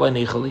takanta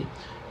leinechali.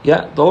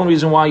 Yeah, the only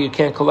reason why you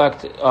can't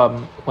collect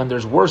when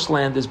there's worse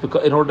land is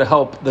because in order to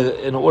help the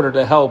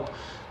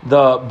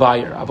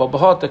buyer. Aval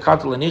b'hot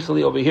takanta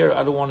leinechali. Over here,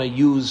 I don't want to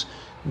use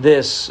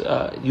this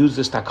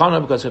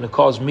takana because it's going to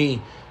cause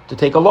me to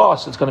take a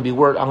loss. I'm going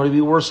to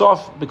be worse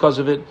off because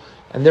of it,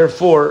 and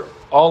therefore,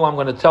 all I'm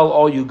going to tell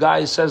all you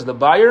guys, says the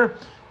buyer,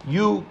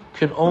 you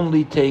can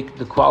only take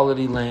the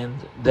quality land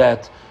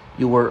that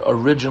you were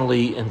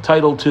originally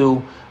entitled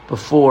to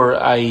before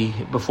I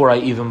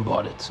even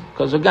bought it.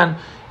 Because again,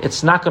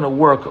 it's not going to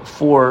work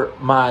for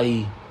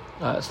my,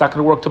 it's not going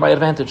to work to my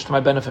advantage, to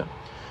my benefit.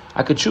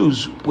 I could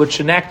choose which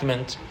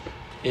enactment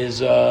is,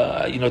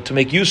 to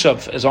make use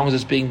of, as long as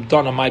it's being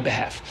done on my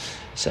behalf.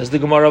 Says the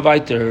Gemara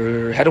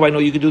weiter. How do I know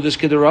you can do this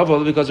kid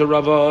Rava? Because the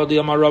Rava, the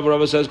Amar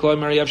Rava says,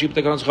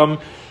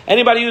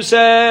 anybody who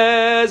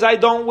says I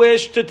don't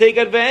wish to take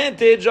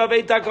advantage of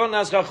a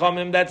takanas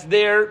chachamim that's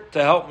there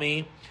to help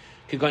me,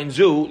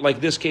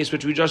 like this case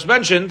which we just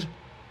mentioned,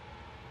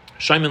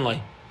 Shaimin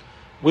Lai.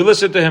 We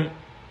listen to him.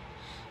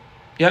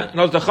 Yeah,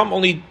 no, the Chacham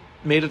only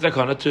made a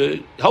takana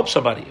to help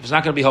somebody. If it's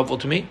not going to be helpful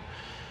to me,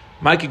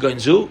 Mikey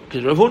Goinzu,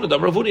 because Ravuna, the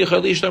Ravuni,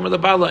 Chalish, the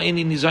Bala,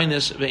 any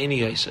Nizainis, any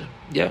Yaisa.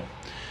 Yeah.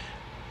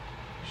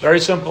 Very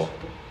simple,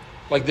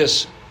 like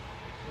this.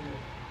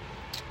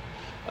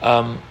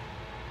 The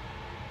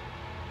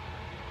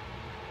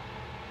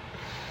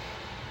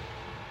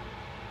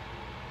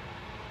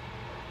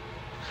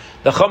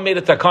Chum made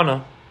a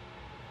takana.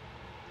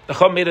 The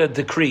Chum made a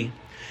decree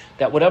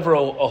that whatever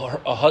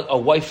a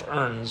wife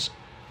earns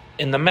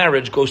in the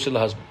marriage goes to the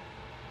husband.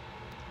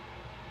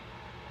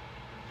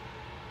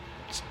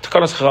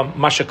 Takanas Chum,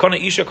 mashakana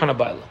isha kana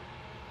baila.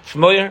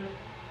 Familiar?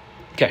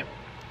 Okay.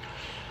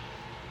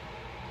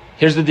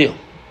 Here's the deal.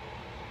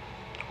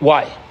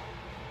 Why?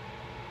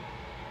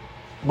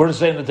 What does it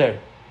say in the Torah?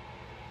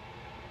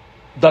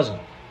 Doesn't.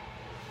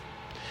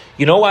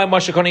 You know why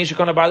Mashakana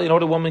Ishakana Bali? You know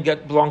what a woman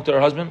belong to her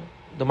husband?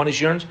 The money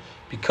she earns?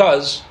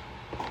 Because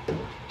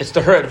it's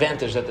to her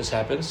advantage that this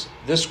happens.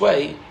 This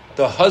way,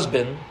 the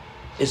husband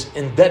is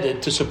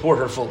indebted to support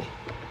her fully.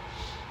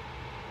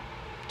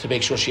 To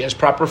make sure she has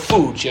proper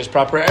food, she has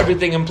proper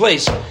everything in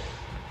place.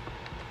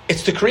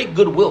 It's to create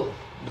goodwill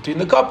between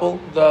the couple.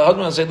 The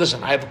husband will say,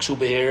 listen, I have a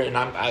ksuba here, and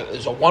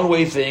it's a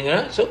one-way thing.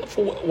 So if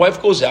a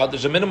wife goes out,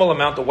 there's a minimal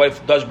amount the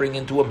wife does bring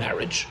into a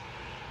marriage.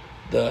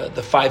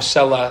 The 5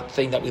 sela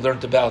thing that we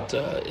learned about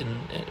in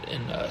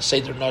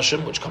Seder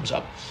Nashim, which comes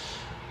up.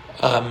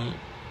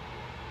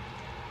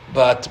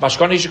 But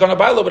mashkani shikana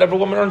bailo, whatever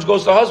woman earns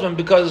goes to the husband,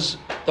 because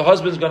the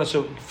husband's going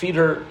to feed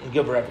her and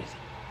give her everything,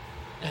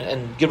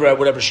 and give her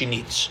whatever she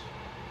needs.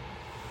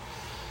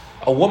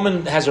 A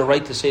woman has a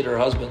right to say to her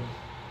husband,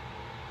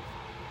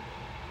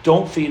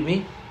 don't feed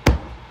me,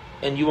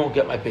 and you won't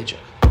get my paycheck.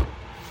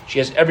 She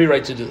has every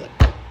right to do that.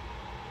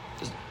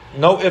 There's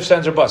no ifs,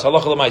 ands, or buts.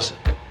 Halacha l'maisa.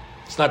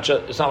 It's not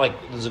like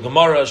there's a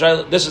Gemara.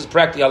 This is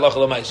practically halacha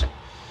l'maisa.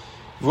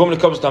 If a woman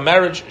comes to a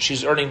marriage,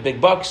 she's earning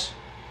big bucks.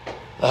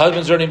 The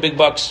husband's earning big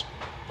bucks.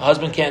 The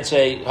husband can't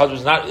say,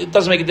 it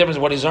doesn't make a difference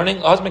what he's earning.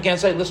 The husband can't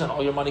say, listen,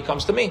 all your money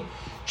comes to me.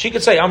 She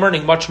could say, I'm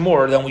earning much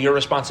more than your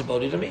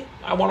responsibility to me.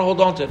 I want to hold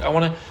on to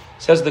it.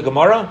 Says the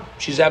Gemara,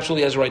 she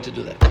absolutely has a right to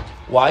do that.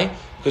 Why?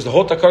 Because the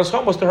whole Takaras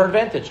Chum was to her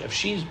advantage. If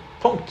she's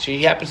punked,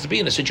 she happens to be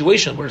in a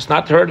situation where it's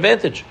not to her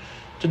advantage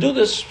to do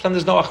this, then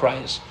there's no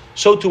achrayas.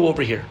 So too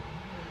over here.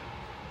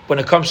 When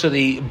it comes to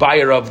the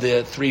buyer of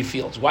the 3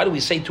 fields, why do we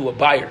say to a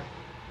buyer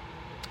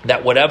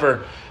that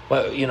whatever,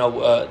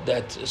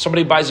 that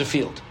somebody buys a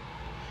field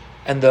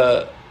and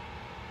the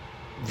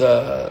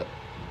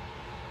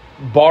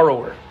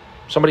borrower,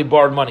 somebody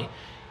borrowed money,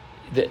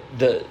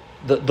 the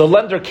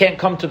lender can't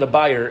come to the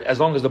buyer as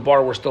long as the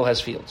borrower still has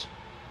fields.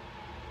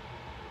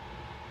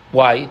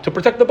 Why? To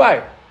protect the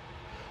buyer.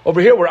 Over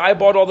here, where I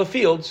bought all the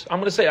fields, I'm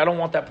going to say, I don't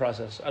want that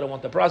process.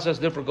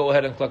 Therefore, go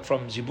ahead and collect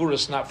from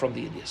Ziburis, not from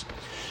the Idias.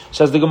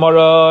 Says the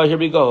Gemara, here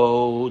we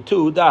go.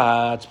 2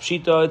 dots.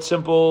 Pshita, it's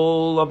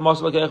simple. Of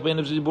Masalakech, Ben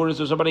of Ziburis,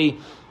 if somebody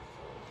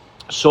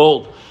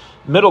sold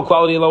middle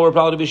quality, lower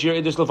quality Vishir,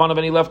 Idis Lefanav,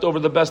 and he left over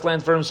the best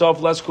land for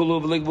himself, less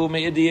Kulu, V'ligvu,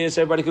 Me Idias,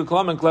 everybody could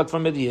come and collect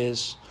from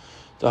Idias.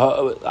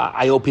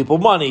 I owe people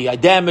money, I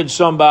damaged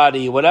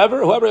somebody,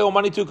 whatever. Whoever I owe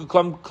money to could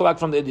come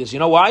collect from the Idias. You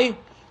know why?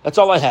 That's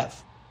all I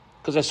have.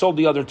 Because I sold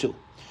the other 2.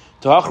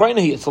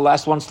 It's the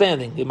last one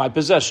standing in my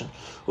possession.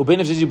 The Ben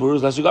of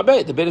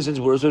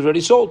Ziburus was already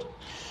sold.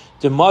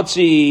 The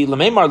Matzi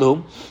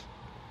Lamei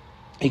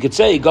he could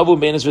say, Gavu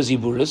Ben of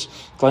Ziburus,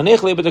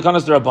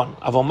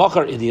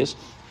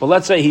 but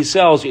let's say he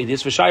sells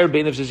Idias, V'shayir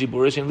Ben of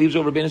Ziburus, and leaves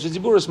over Ben of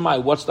Ziburus.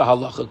 What's the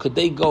halacha? Could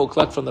they go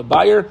collect from the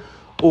buyer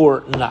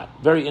or not?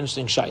 Very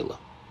interesting shayla.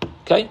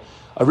 Okay?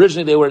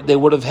 Originally, they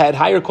would have had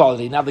higher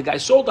quality. Now the guy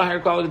sold the higher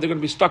quality; they're going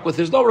to be stuck with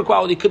his lower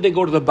quality. Could they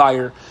go to the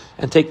buyer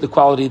and take the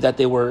quality that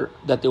they were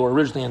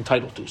originally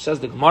entitled to? Says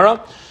the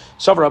Gemara.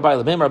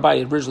 Savar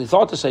Rabbi originally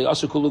thought to say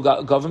Asukulu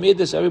Gavam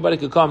Idis. Everybody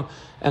could come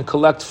and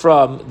collect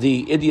from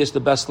the Idias,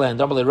 the best land.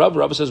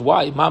 Rabbi says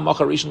why? Ma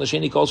Macharishan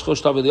Lasheni calls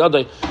Choshtav the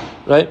other.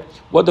 Right?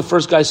 What the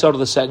first guy sold to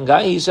the second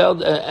guy? He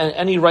sold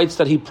any rights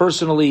that he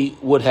personally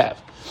would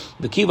have.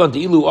 The Kivan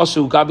Dilu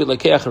Asu Gabi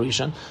Lekeach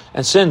Harishan,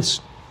 and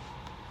since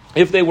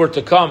if they were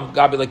to come,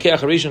 Gabi Lekeach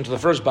Harishan, to the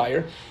first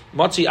buyer,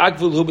 Matzi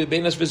Agvul Hu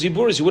Bebenas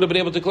V'Ziburis, he would have been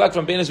able to collect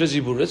from Benas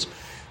V'Ziburis.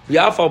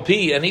 V'Yafal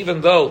Pi, and even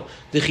though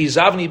the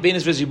Chizavni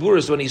Benas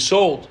V'Ziburis, when he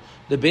sold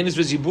the Benas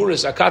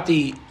V'Ziburis,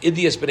 Akati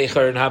Idias B'nei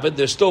Chayrin Havid,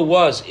 there still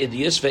was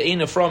Idias,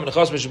 Ve'ein Ephraim,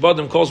 Nechas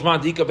Mishbadim,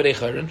 Kolzman Dika B'nei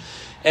Chayrin,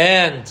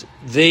 and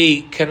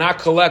they cannot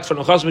collect from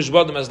Nechas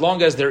Mishbadim as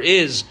long as there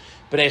is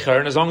B'nei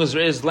Chayrin, as long as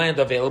there is land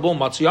available.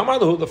 Matzi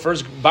Yamalahu, the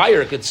first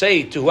buyer could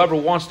say to whoever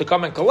wants to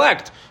come and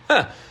collect,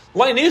 I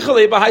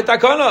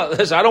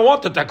don't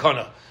want the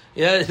takana.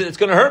 Yeah, it's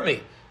going to hurt me.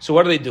 So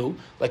what do?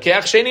 Like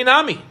sheni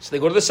nami. So they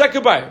go to the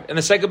second buyer, and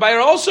the second buyer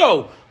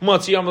also.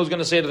 Matziyam was going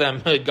to say to them,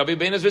 Gabi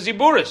Benas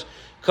V'Ziburis,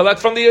 collect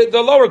from the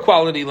lower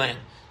quality land.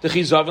 The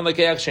chizavin like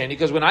sheni,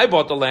 because when I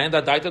bought the land, I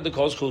died to the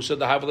kos chusa,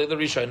 the havale the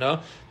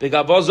rishayna, the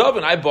gavazov,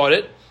 and I bought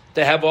it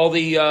to have all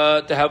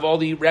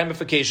the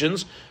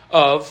ramifications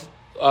of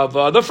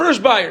the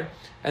first buyer.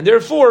 And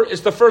therefore,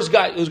 it's the first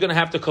guy who's going to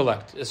have to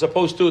collect, as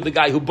opposed to the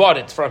guy who bought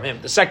it from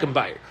him, the second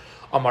buyer.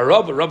 Amar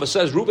Rava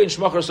says, Reuven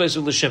shmachar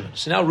sleisu l'Shimon.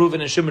 So now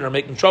Reuven and Shimon are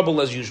making trouble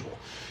as usual.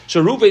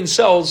 So Reuven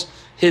sells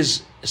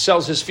his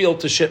field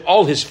to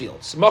all his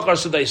fields. Machar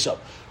sedaisav.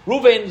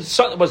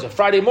 Reuven, was it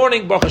Friday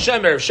morning? Baruch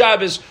Hashem, Erev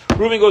Shabbos.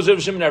 Reuven goes over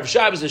to Shimon, Erev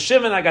Shabbos.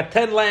 Shimon, I got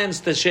 10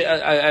 lands.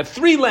 I have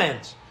 3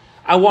 lands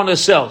I want to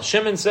sell.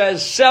 Shimon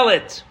says, sell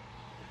it.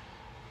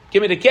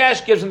 Give me the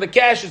cash. Gives him the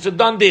cash. It's a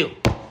done deal.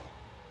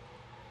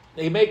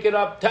 They make it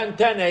up 10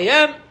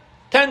 a.m.,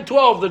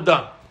 10:12, they're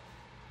done.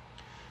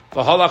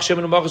 Then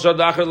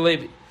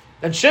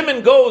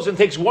Shimon goes and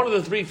takes one of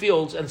the 3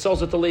 fields and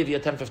sells it to Levi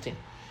at 10:15.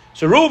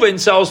 So Reuven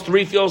sells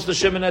 3 fields to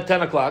Shimon at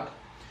 10 o'clock.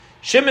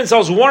 Shimon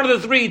sells one of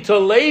the 3 to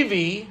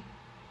Levi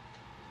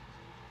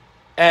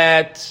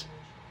at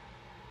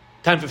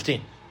 10:15.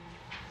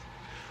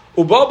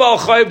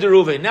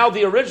 Now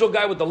the original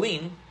guy with the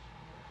lien,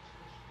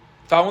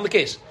 following the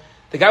case,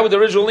 the guy with the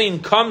original lien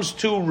comes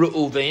to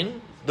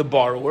Reuven, the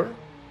borrower,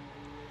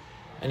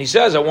 and he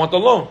says, I want the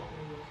loan.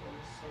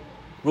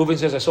 Reuven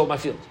says, I sold my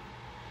field.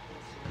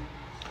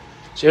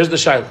 So here's the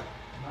shaila.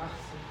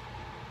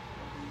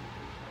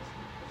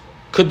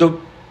 Could the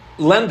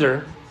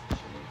lender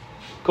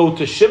go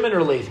to Shimon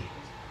or Levi?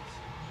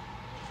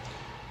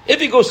 If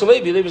he goes to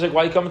Levi, Levi's like,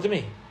 why are you coming to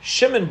me?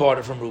 Shimon bought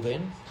it from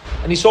Reuven,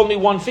 and he sold me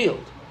one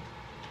field.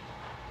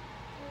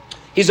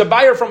 He's a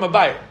buyer from a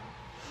buyer.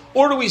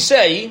 Or do we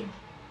say,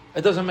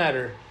 it doesn't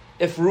matter,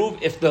 if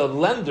the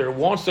lender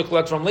wants to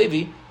collect from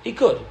Levi, he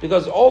could,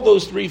 because all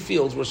those 3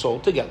 fields were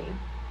sold together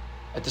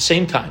at the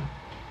same time.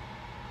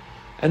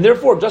 And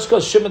therefore, just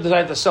because Shimon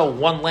decided to sell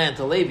one land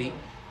to Levi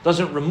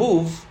doesn't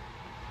remove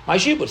my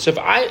shibud. So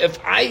if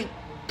I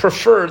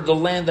prefer the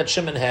land that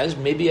Shimon has,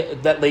 maybe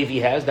that Levi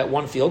has, that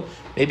one field,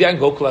 maybe I can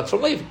go collect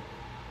from Levi.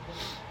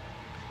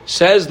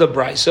 Says the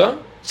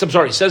Brisa,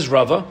 says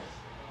Rava,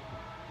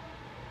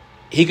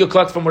 he could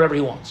collect from whatever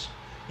he wants.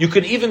 You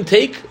could even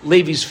take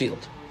Levi's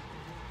field.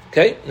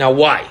 Okay? Now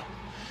why?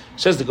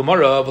 Says the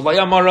Gemara,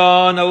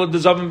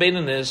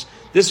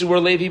 this is where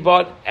Levi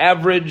bought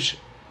average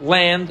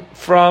land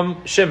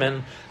from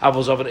Shimon.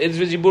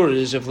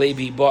 If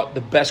Levi bought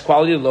the best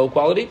quality, the low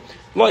quality,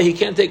 he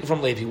can't take it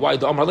from Levi. Why?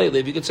 The Amar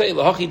Levi could say,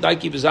 Levi's going to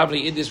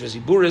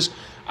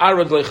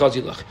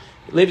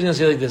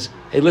say like this,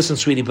 hey, listen,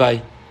 sweetie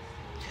pie,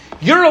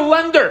 you're a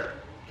lender.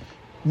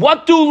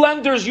 What do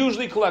lenders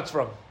usually collect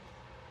from?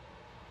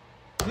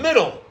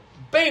 Middle,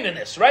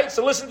 Baininess, right?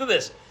 So listen to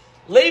this.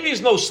 Levi's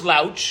no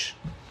slouch.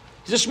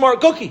 He's a smart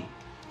cookie.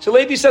 So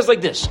Levi says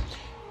like this,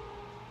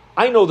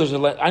 I know there's a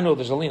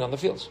lien on the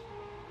fields.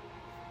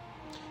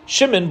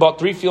 Shimon bought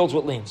 3 fields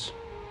with liens.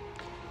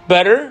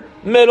 Better,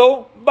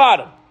 middle,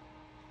 bottom.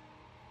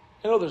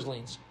 I know there's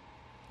liens.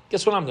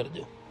 Guess what I'm going to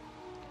do?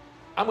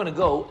 I'm going to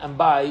go and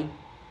buy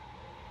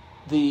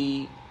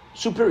the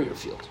superior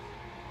field.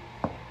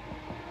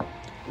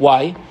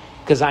 Why?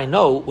 Because I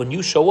know when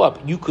you show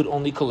up, you could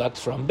only collect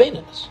from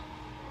Baininess.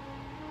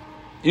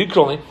 You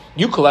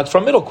collect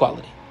from middle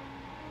quality.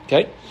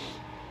 Okay?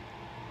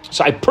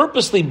 So I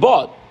purposely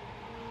bought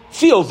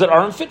fields that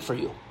aren't fit for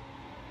you,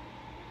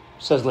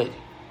 says Levi.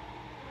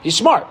 He's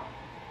smart.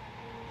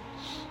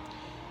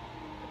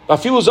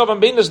 And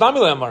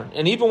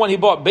even when he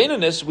bought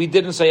Baininess, we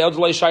didn't say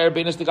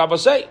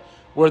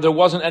where there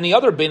wasn't any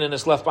other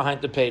Baininess left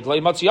behind to pay.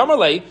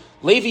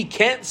 Levi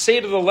can't say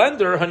to the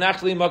lender, I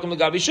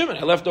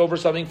left over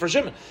something for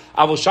Shimon.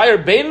 But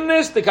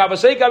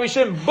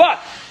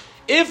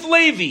if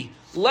Levi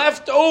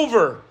left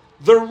over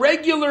the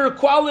regular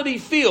quality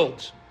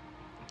field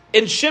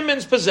in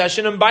Shimon's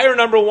possession and buyer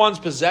number 1's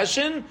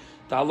possession,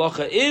 the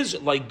halacha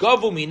is like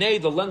gavu minei.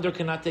 The lender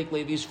cannot take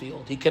Levi's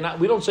field. He cannot.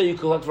 We don't say you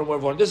collect from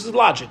wherever. This is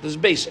logic. This is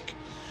basic.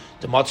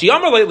 The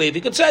Matziyamar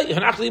Levi could say,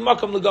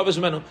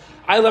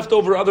 I left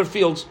over other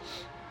fields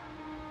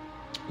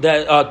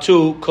that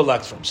to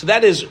collect from. So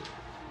that is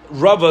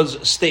Rava's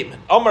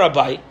statement. Amar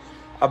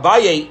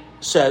Abaye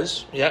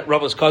says,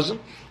 Rava's cousin.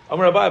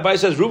 Amar Abaye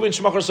says, Reuven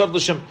shemachar sav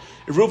l'Shimon.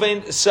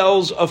 Reuven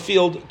sells a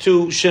field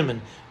to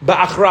Shimon.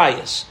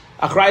 Ba'achrayas.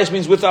 Achrayas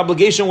means with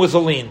obligation, with a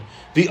lien.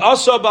 The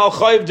asa bal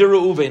chayv de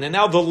Reuven. And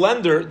now the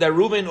lender that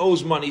Reuven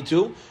owes money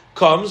to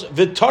comes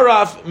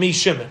v'taraf mi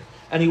Shimon.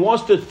 And he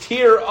wants to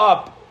tear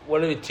up.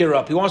 What did he tear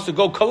up? He wants to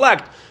go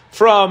collect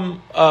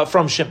from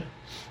Shimon.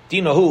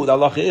 Dina who the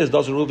halacha is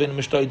does Reuven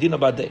mishtay dina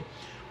badei.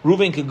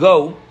 Reuven could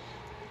go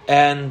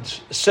and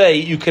say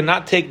you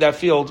cannot take that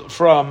field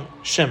from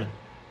Shimon.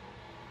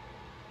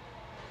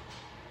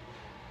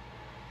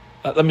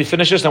 Let me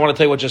finish this. I want to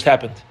tell you what just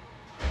happened.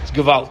 It's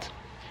gewalt.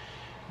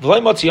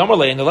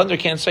 And the lender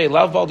can't say,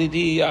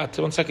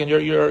 one second,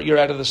 you're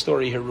out of the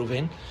story here,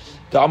 Reuven.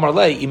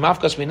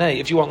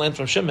 If you want land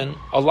from Shimon,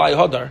 Allah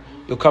Hadar,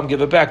 you'll come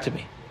give it back to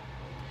me.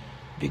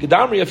 I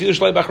don't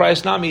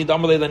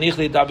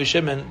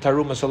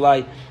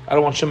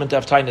want Shimon to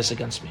have tightness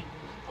against me.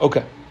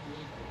 Okay.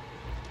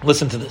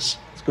 Listen to this.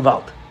 It's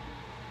gewalt.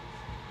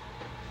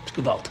 It's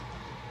gewalt.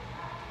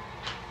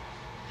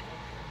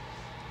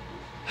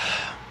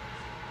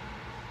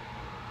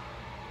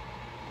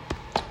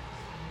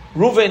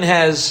 Reuven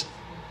has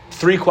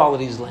 3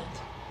 qualities land.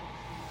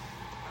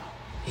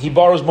 He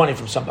borrows money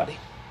from somebody.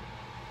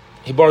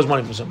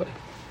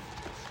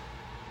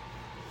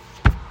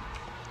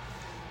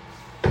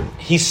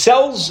 He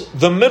sells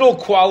the middle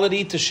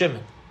quality to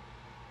Shimon.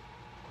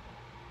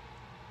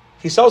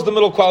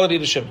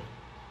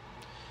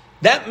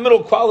 That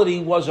middle quality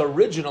was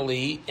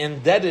originally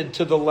indebted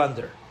to the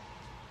lender.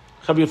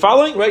 Are you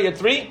following? Right? You had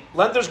 3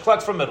 lenders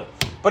collect from middle.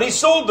 But he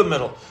sold the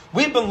middle.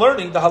 We've been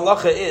learning the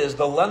halacha is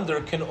the lender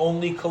can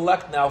only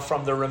collect now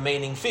from the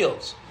remaining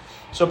fields.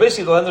 So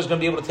basically the lender is going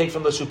to be able to take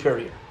from the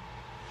superior.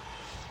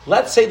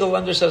 Let's say the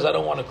lender says, I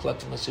don't want to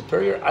collect from the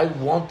superior. I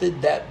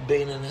wanted that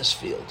Baininess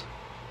field.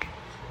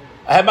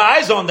 I had my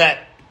eyes on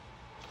that.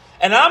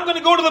 And I'm going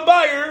to go to the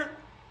buyer.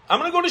 I'm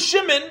going to go to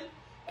Shimon.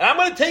 And I'm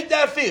going to take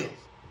that field.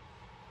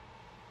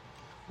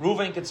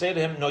 Reuven could say to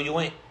him, no, you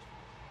ain't.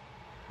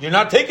 You're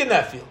not taking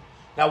that field.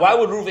 Now, why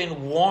would Reuven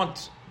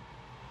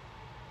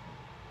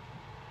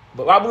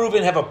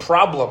have a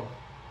problem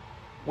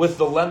with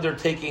the lender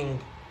taking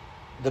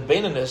the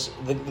Baininess?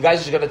 The guy's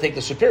just going to take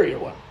the superior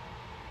one,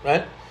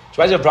 right? So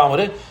why does he have a problem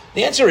with it?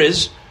 The answer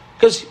is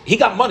because he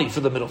got money for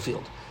the middle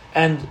field.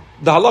 And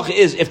the halacha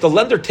is, if the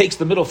lender takes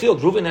the middle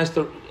field, Reuven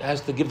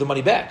has to give the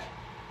money back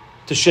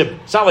to Shimon.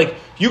 It's not like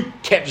you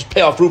can't just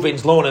pay off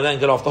Reuven's loan and then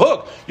get off the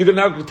hook. You can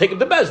now take it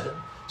to Bezdin.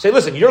 Say,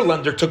 listen, your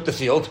lender took the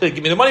field,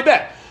 give me the money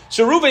back.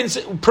 So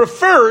Reuven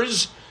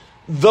prefers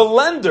the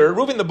lender,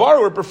 Reuven the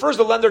borrower, prefers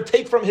the lender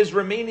take from his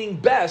remaining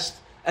best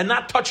and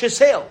not touch his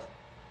sale.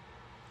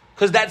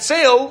 Because that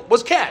sale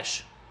was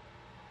cash.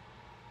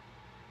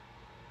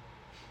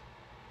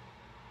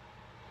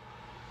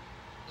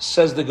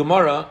 Says the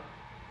Gemara,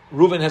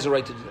 Reuven has a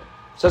right to do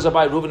that. Says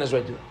Abai, Reuven has a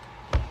right to do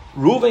that.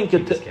 Reuven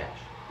could keep his cash.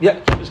 Yeah,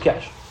 keep his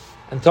cash.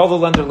 And tell the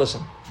lender,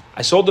 listen,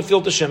 I sold the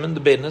field to Shimon, the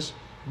business,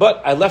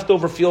 but I left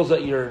over fields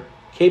that you're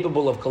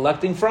capable of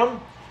collecting from.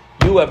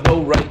 You have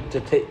no right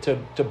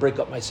to break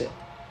up my sale.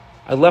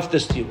 I left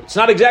this to you. It's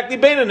not exactly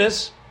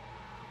baininess,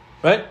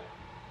 right?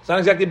 It's not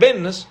exactly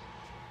baininess,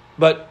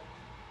 but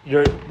he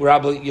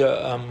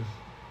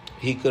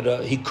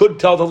could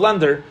tell the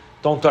lender,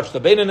 don't touch the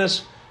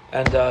baininess,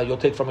 and you'll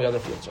take from the other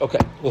fields. Okay,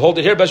 we'll hold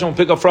it here. Beshem will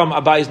pick up from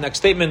Abai's next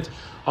statement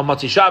on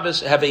Matzi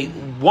Shabbos. Have a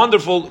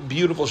wonderful,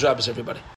 beautiful Shabbos, everybody.